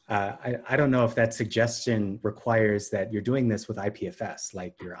 I don't know if that suggestion requires that you're doing this with IPFS,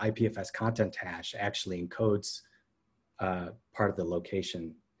 like your IPFS content hash actually encodes part of the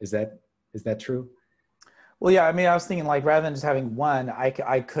location. Is that true? Well, yeah, I mean, I was thinking like, rather than just having one,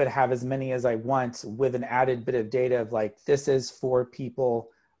 I could have as many as I want with an added bit of data of like, this is for people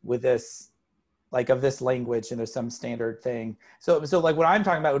with this, like of this language and there's some standard thing. So like what I'm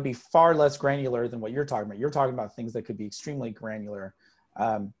talking about would be far less granular than what you're talking about. You're talking about things that could be extremely granular.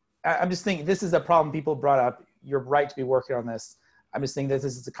 I'm just thinking this is a problem people brought up. You're right to be working on this. I'm just thinking that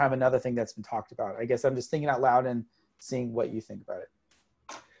this is kind of another thing that's been talked about. I guess I'm just thinking out loud and seeing what you think about it.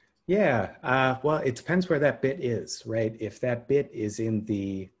 Yeah, well, it depends where that bit is, right? If that bit is in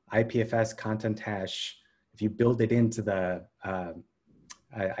the IPFS content hash, if you build it into the,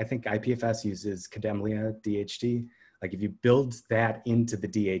 I think IPFS uses Kademlia DHT. Like if you build that into the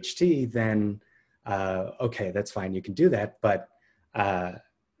DHT, then okay, that's fine, you can do that. But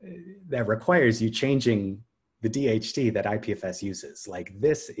that requires you changing the DHT that IPFS uses. Like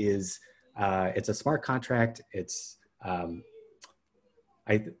this is, it's a smart contract. It's,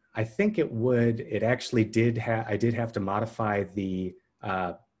 I think it actually I did have to modify the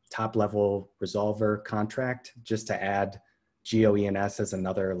top level resolver contract just to add GeoENS as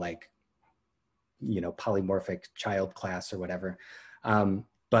another like, you know, polymorphic child class or whatever.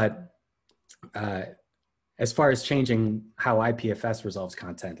 But as far as changing how IPFS resolves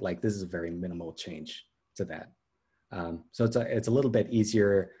content, like this is a very minimal change to that. So it's a little bit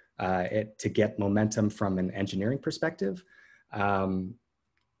easier to get momentum from an engineering perspective.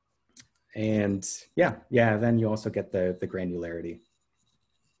 And yeah, then you also get the granularity.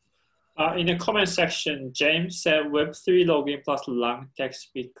 In the comment section, James said Web3 login plus lang text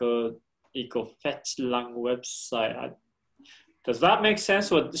equal fetch lang website. Does that make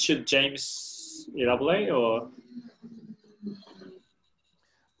sense, or should James elaborate? Or?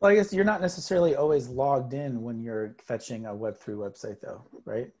 Well, I guess you're not necessarily always logged in when you're fetching a Web3 website though,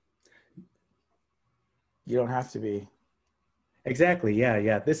 right? You don't have to be. Exactly.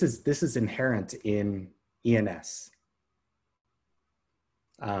 Yeah. This is inherent in ENS.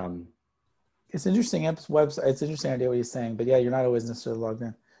 It's interesting. Website. It's interesting idea what he's saying, but yeah, you're not always necessarily logged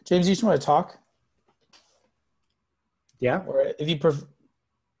in. James, you just want to talk? Yeah. Or if you prefer,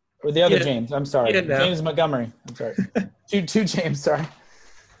 or the other James. I'm sorry, James Montgomery. I'm sorry. two James. Sorry.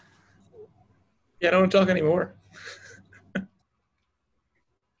 Yeah, I don't want to talk anymore.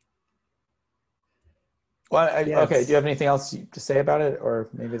 Well, Yeah, okay. Do you have anything else to say about it, or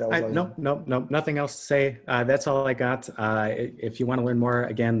maybe that was all you- No, nothing else to say. That's all I got. If you want to learn more,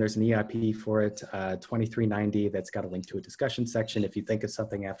 again, there's an EIP for it, 2390. That's got a link to a discussion section. If you think of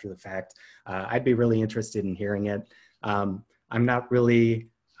something after the fact, I'd be really interested in hearing it. I'm not really,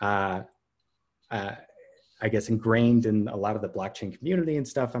 I guess, ingrained in a lot of the blockchain community and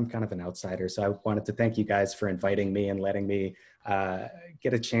stuff. I'm kind of an outsider. So I wanted to thank you guys for inviting me and letting me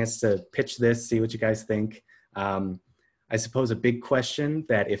get a chance to pitch this, see what you guys think. I suppose a big question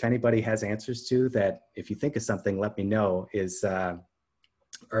that if anybody has answers to, that if you think of something, let me know, is,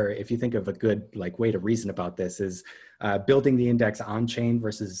 or if you think of a good way to reason about this, is building the index on-chain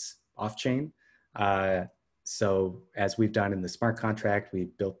versus off-chain. So as we've done in the smart contract, we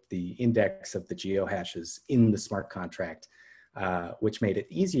built the index of the geohashes in the smart contract, which made it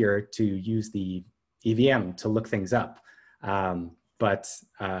easier to use the EVM to look things up.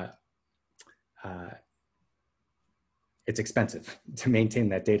 It's expensive to maintain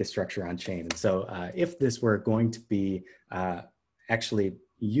that data structure on chain. And so if this were going to be actually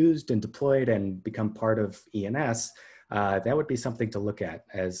used and deployed and become part of ENS, that would be something to look at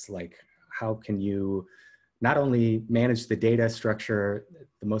as how can you not only manage the data structure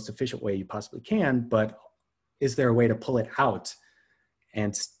the most efficient way you possibly can, but is there a way to pull it out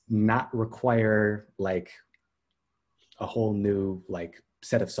and not require a whole new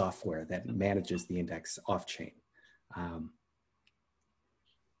set of software that manages the index off chain.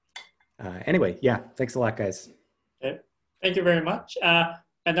 Anyway, yeah, thanks a lot, guys. Okay. Thank you very much.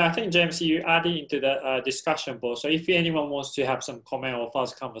 And I think, James, you added into the discussion board. So if anyone wants to have some comment or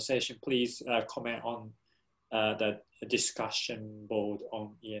further conversation, please comment on the discussion board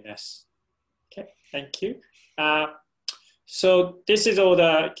on ENS. Okay, thank you. So this is all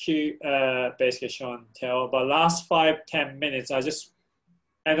the basically show and tell. But last 5-10 minutes,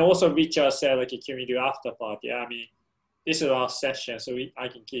 and also Richard said can we do after party? I mean, this is our session, so I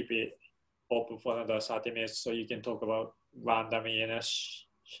can keep it open for another 30 minutes, so you can talk about random ENS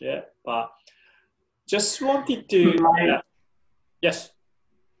shit. But just wanted to, yes.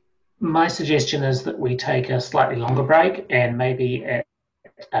 My suggestion is that we take a slightly longer break, and maybe at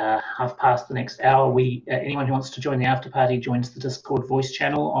 1/2 the next hour, anyone who wants to join the after party joins the Discord voice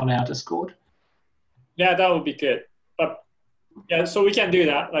channel on our Discord. Yeah, that would be good. But yeah, so we can do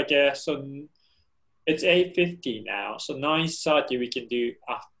that. So it's 8:50 now, so 9:30 we can do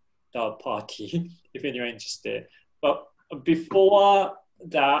after party if you're interested. But before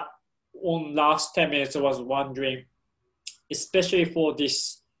that, on last 10 minutes, I was wondering, especially for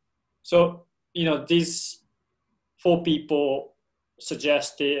this. So these 4 people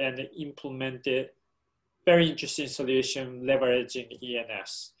suggested and implemented very interesting solution leveraging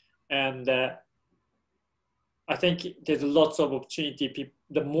ENS, and I think there's lots of opportunity.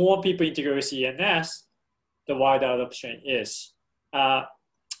 The more people integrate with ENS, the wider adoption is. But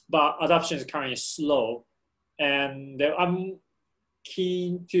adoption is currently slow, and I'm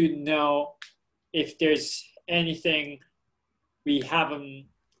keen to know if there's anything we haven't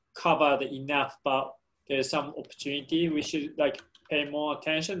covered enough, but there's some opportunity we should pay more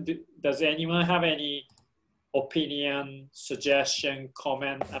attention. Does anyone have any opinion, suggestion,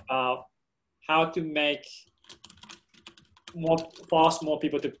 comment about how to make more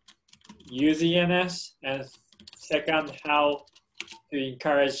people to use ENS, and second, how to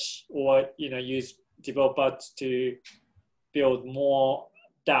encourage or use developers to build more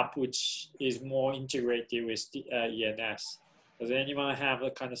DApp which is more integrated with the ENS? Does anyone have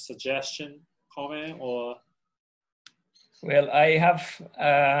a kind of suggestion, comment, or? Well, I have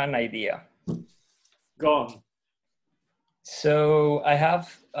an idea. Go on. So I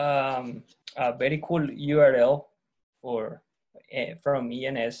have a very cool URL from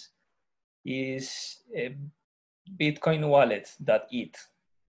ENS is bitcoinwallet.it,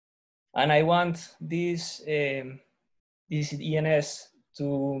 and I want this ENS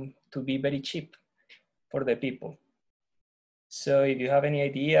to be very cheap for the people. So if you have any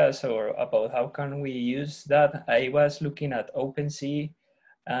ideas or about how can we use that, I was looking at OpenSea,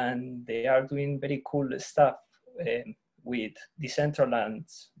 and they are doing very cool stuff with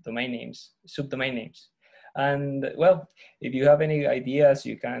decentralized domain names, subdomain names. And well, if you have any ideas,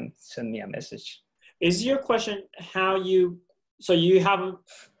 you can send me a message. Is your question so you have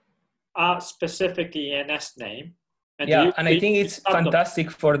a specific ENS name? And yeah, and I think it's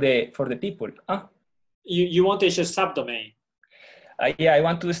fantastic for the people. You want to issue subdomain? Yeah, I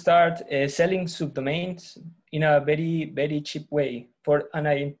want to start selling subdomains in a very, very cheap way. And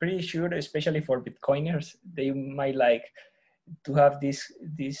I'm pretty sure, especially for Bitcoiners, they might like to have this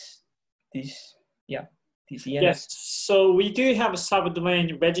ENS. Yes, so we do have a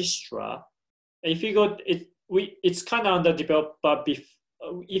subdomain registrar, if you go, it's kind of underdeveloped, but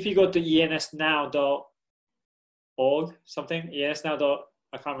if you go to ensnow.org, something, ensnow.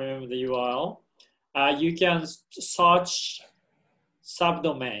 I can't remember the URL. You can search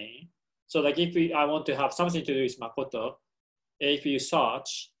subdomain. So like if I want to have something to do with Makoto, if you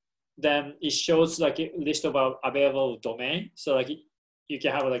search, then it shows like a list of available domain. So like you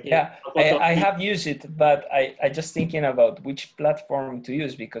can have like I have used it, but I just thinking about which platform to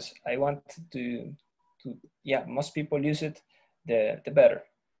use, because I want to most people use it, the better.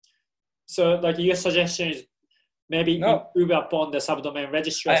 So like your suggestion is maybe improve upon the subdomain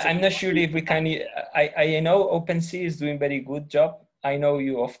registry. I'm not sure if we can. I know OpenSea is doing very good job. I know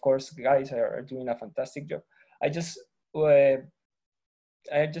you, of course, guys are doing a fantastic job. I'm just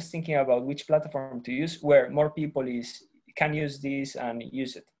thinking about which platform to use where more people can use this and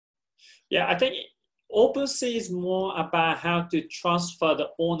use it. Yeah, I think OpenSea is more about how to transfer the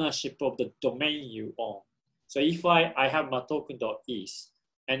ownership of the domain you own. So if I have my token.is,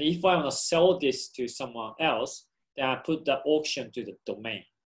 and if I want to sell this to someone else, then I put the auction to the domain.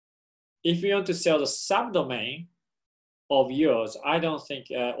 If you want to sell the subdomain of yours, I don't think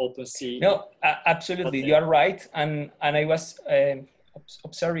OpenSea. No, absolutely, you are right, and I was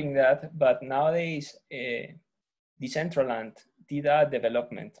observing that, but nowadays Decentraland did a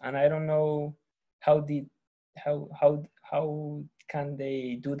development, and I don't know how can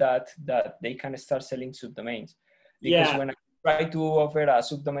they do that they can start selling subdomains, because when I try to offer a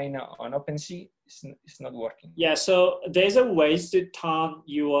subdomain on OpenSea, it's not working. Yeah, so there's a ways to turn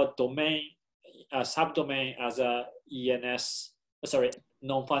your domain, subdomain as a ENS,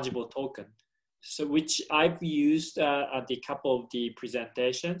 non-fungible token. So which I've used at the couple of the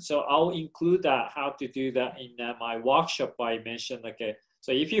presentations. So I'll include that, how to do that in my workshop I mentioned. Okay,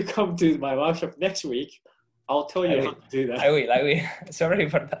 so if you come to my workshop next week, I'll tell you how to do that. I will. Sorry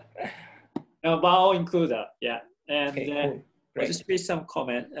for that. No, but I'll include that, yeah. And cool. I'll just read some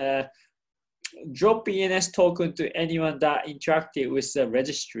comment. Drop ENS token to anyone that interacted with the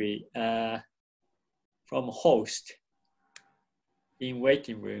registry from host in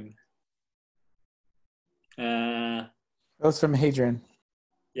waiting room. That was from Hadrian.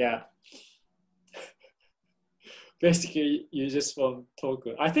 Yeah. Basically, you just want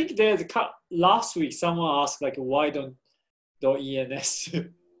token. I think there's last week someone asked like, why don't ENS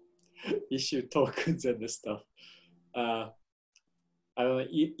issue tokens and this stuff. I don't know,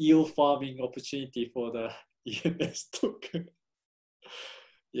 yield farming opportunity for the ENS token.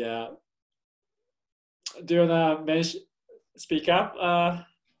 Yeah. Do you wanna speak up? Well,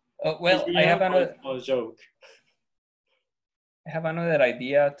 I have another joke. I have another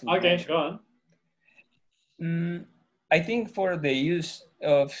idea to. Okay, mention. go on. I think for the use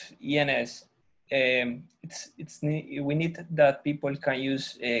of ENS, we need that people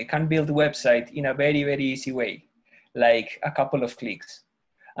can build website in a very, very easy way, like a couple of clicks.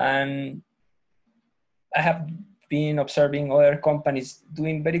 And I have been observing other companies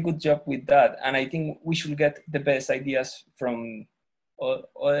doing very good job with that, and I think we should get the best ideas from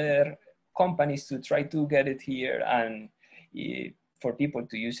other companies to try to get it here and for people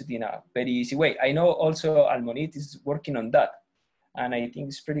to use it in a very easy way. I know also Almonit is working on that, and I think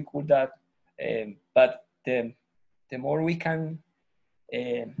it's pretty cool that, but the more we can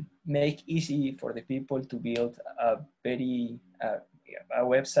make easy for the people to build a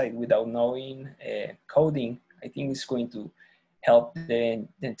website without knowing coding, I think it's going to help the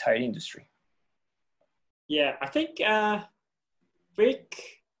entire industry. Yeah, I think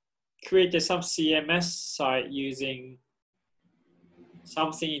Vic created some CMS site using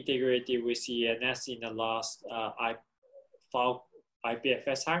something integrated with ENS in the last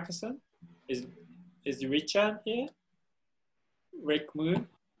IPFS hackathon. Is Richard here? Rick Moon?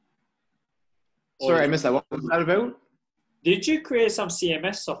 Sorry, I missed that. What was that about? Did you create some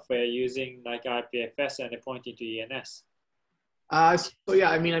CMS software using like IPFS and pointing to ENS? So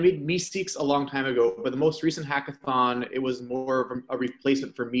yeah, I mean, I made meeseeks a long time ago, but the most recent hackathon, it was more of a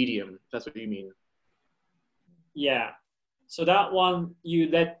replacement for Medium, if that's what you mean. Yeah. So that one, you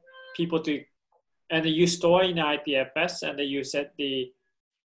let people to, and you store in IPFS, and then you set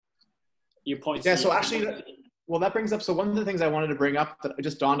you point. Yeah, so actually, well, that brings up, so one of the things I wanted to bring up that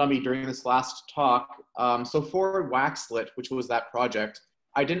just dawned on me during this last talk, so for Waxlet, which was that project,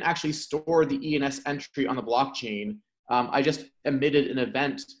 I didn't actually store the ENS entry on the blockchain. I just emitted an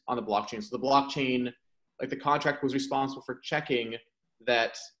event on the blockchain. So the blockchain, like the contract was responsible for checking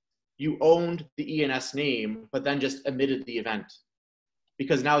that you owned the ENS name, but then just emitted the event.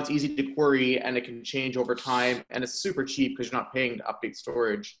 Because now it's easy to query and it can change over time, and it's super cheap because you're not paying to update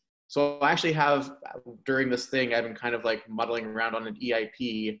storage. So I actually have, during this thing, I've been kind of like muddling around on an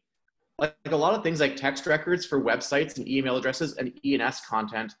EIP like a lot of things like text records for websites and email addresses and ENS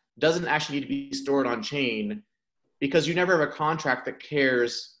content doesn't actually need to be stored on chain, because you never have a contract that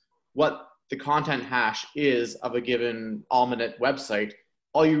cares what the content hash is of a given Almonit website.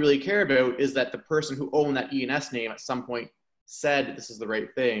 All you really care about is that the person who owned that ENS name at some point said this is the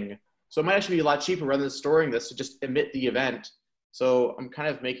right thing. So it might actually be a lot cheaper, rather than storing this, to just emit the event. So I'm kind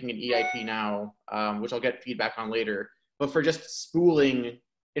of making an EIP now, which I'll get feedback on later, but for just spooling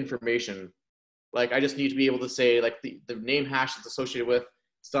information. Like I just need to be able to say like the name hash that's associated with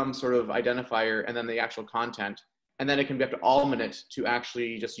some sort of identifier and then the actual content. And then it can be up to Almonit to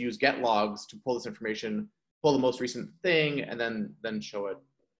actually just use get logs to pull this information, pull the most recent thing, and then show it.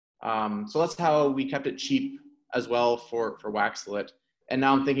 So that's how we kept it cheap as well for Waxlet. And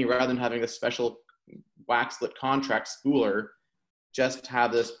now I'm thinking, rather than having a special Waxlet contract spooler, just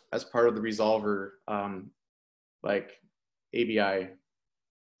have this as part of the resolver, like ABI.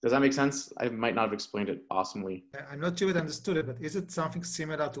 Does that make sense? I might not have explained it awesomely. I'm not sure if I understood it, but is it something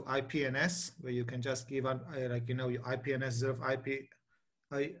similar to IPNS, where you can just give out, like, you know, your IPNS instead of IPNS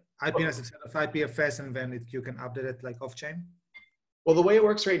instead of IPFS, and then you can update it like off-chain? Well, the way it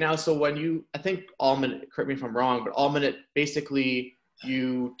works right now, so when you, I think Almonit, correct me if I'm wrong, but Almonit basically,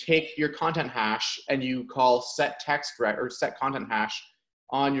 you take your content hash and you call set text or set content hash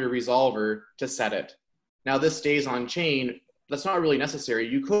on your resolver to set it. Now this stays on chain. That's not really necessary.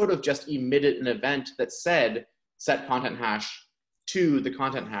 You could have just emitted an event that said set content hash to the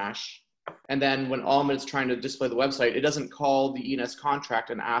content hash. And then when Almonit's trying to display the website, it doesn't call the ENS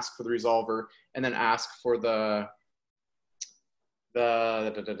contract and ask for the resolver and then ask for the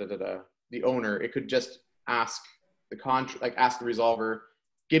owner. It could just ask the contract, like ask the resolver,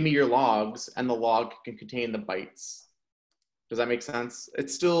 give me your logs, and the log can contain the bytes. Does that make sense?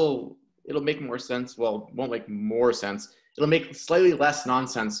 It's still, it'll make more sense. Well, it won't make more sense. It'll make slightly less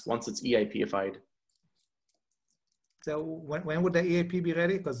nonsense once it's EIP-ified. So when would the EIP be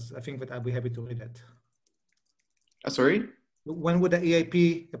ready? Because I think that I'll be happy to read it. Sorry? When would the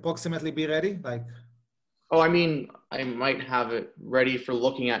EIP approximately be ready? Like, oh, I mean, I might have it ready for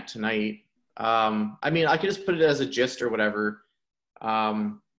looking at tonight. I mean, I could just put it as a gist or whatever.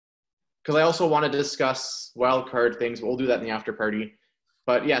 Because I also want to discuss wildcard things. We'll do that in the after party.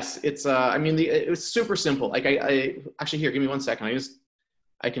 But yes, it's, I mean, it's super simple. Like I actually, here, give me 1 second.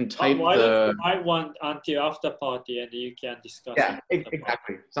 I can type why don't you write one until after party and you can discuss yeah, it.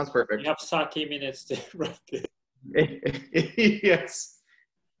 exactly. Sounds perfect. You have 30 minutes to write it. Yes.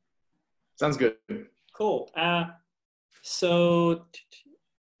 Sounds good. Cool. So,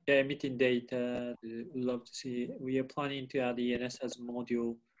 yeah, meeting data, love to see. We are planning to add ENS as a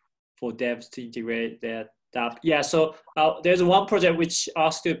module for devs to integrate their DApp. Yeah, so there's one project which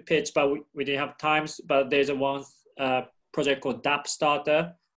asked to pitch, but we didn't have times, but there's a one project called DApp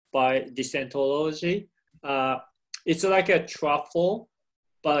Starter by Decentrology. It's like a truffle,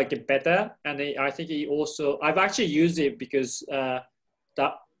 but like a better. And I think it also, I've actually used it because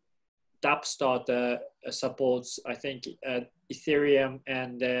DApp Starter supports, I think, Ethereum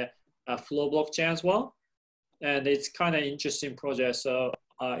and Flow blockchain as well. And it's kind of interesting project. So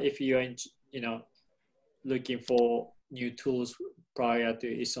if you're, looking for new tools prior to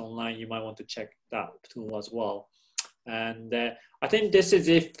ETH Online, you might want to check that tool as well. And I think this is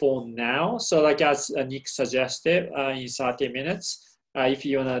it for now. So like as Nick suggested, in 30 minutes, if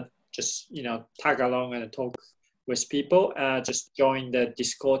you want to just, tag along and talk with people, just join the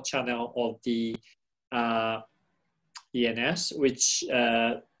Discord channel of the ENS, which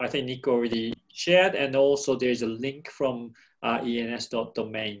I think Nick already shared. And also there's a link from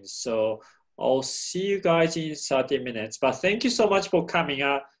ens.domain. So I'll see you guys in 30 minutes. But thank you so much for coming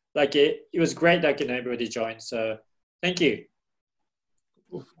out. Like it was great that everybody joined. So thank you.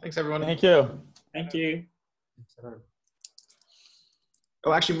 Thanks, everyone. Thank you. Thank you.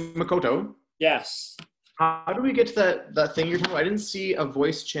 Oh, actually, Makoto. Yes. How do we get to that thing you're talking about? I didn't see a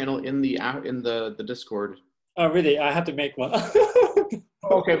voice channel in the Discord. Oh, really? I had to make one.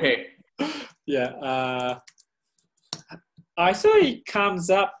 Okay. Yeah. I saw it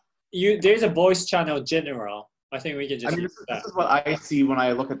comes up. There's a voice channel general. I think we can just. I mean, this is what I see when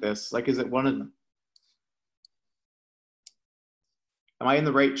I look at this. Like, is it one of them? Am I in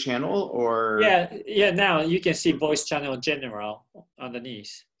the right channel or? Yeah. Now you can see voice channel general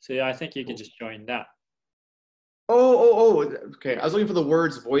underneath. So I think you can just join that. Oh. Okay. I was looking for the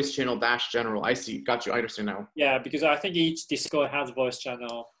words voice channel - general. I see. Got you. I understand now. Yeah, because I think each Discord has voice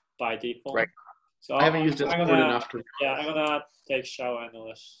channel by default. Right. So I haven't used Discord enough to. Yeah, I'm gonna take a shower and all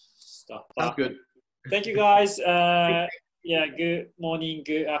this stuff. Sounds good. Thank you guys. Yeah, good morning,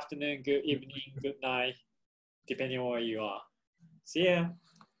 good afternoon, good evening, good night, depending on where you are. See ya.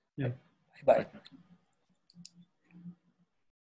 Yeah. Bye.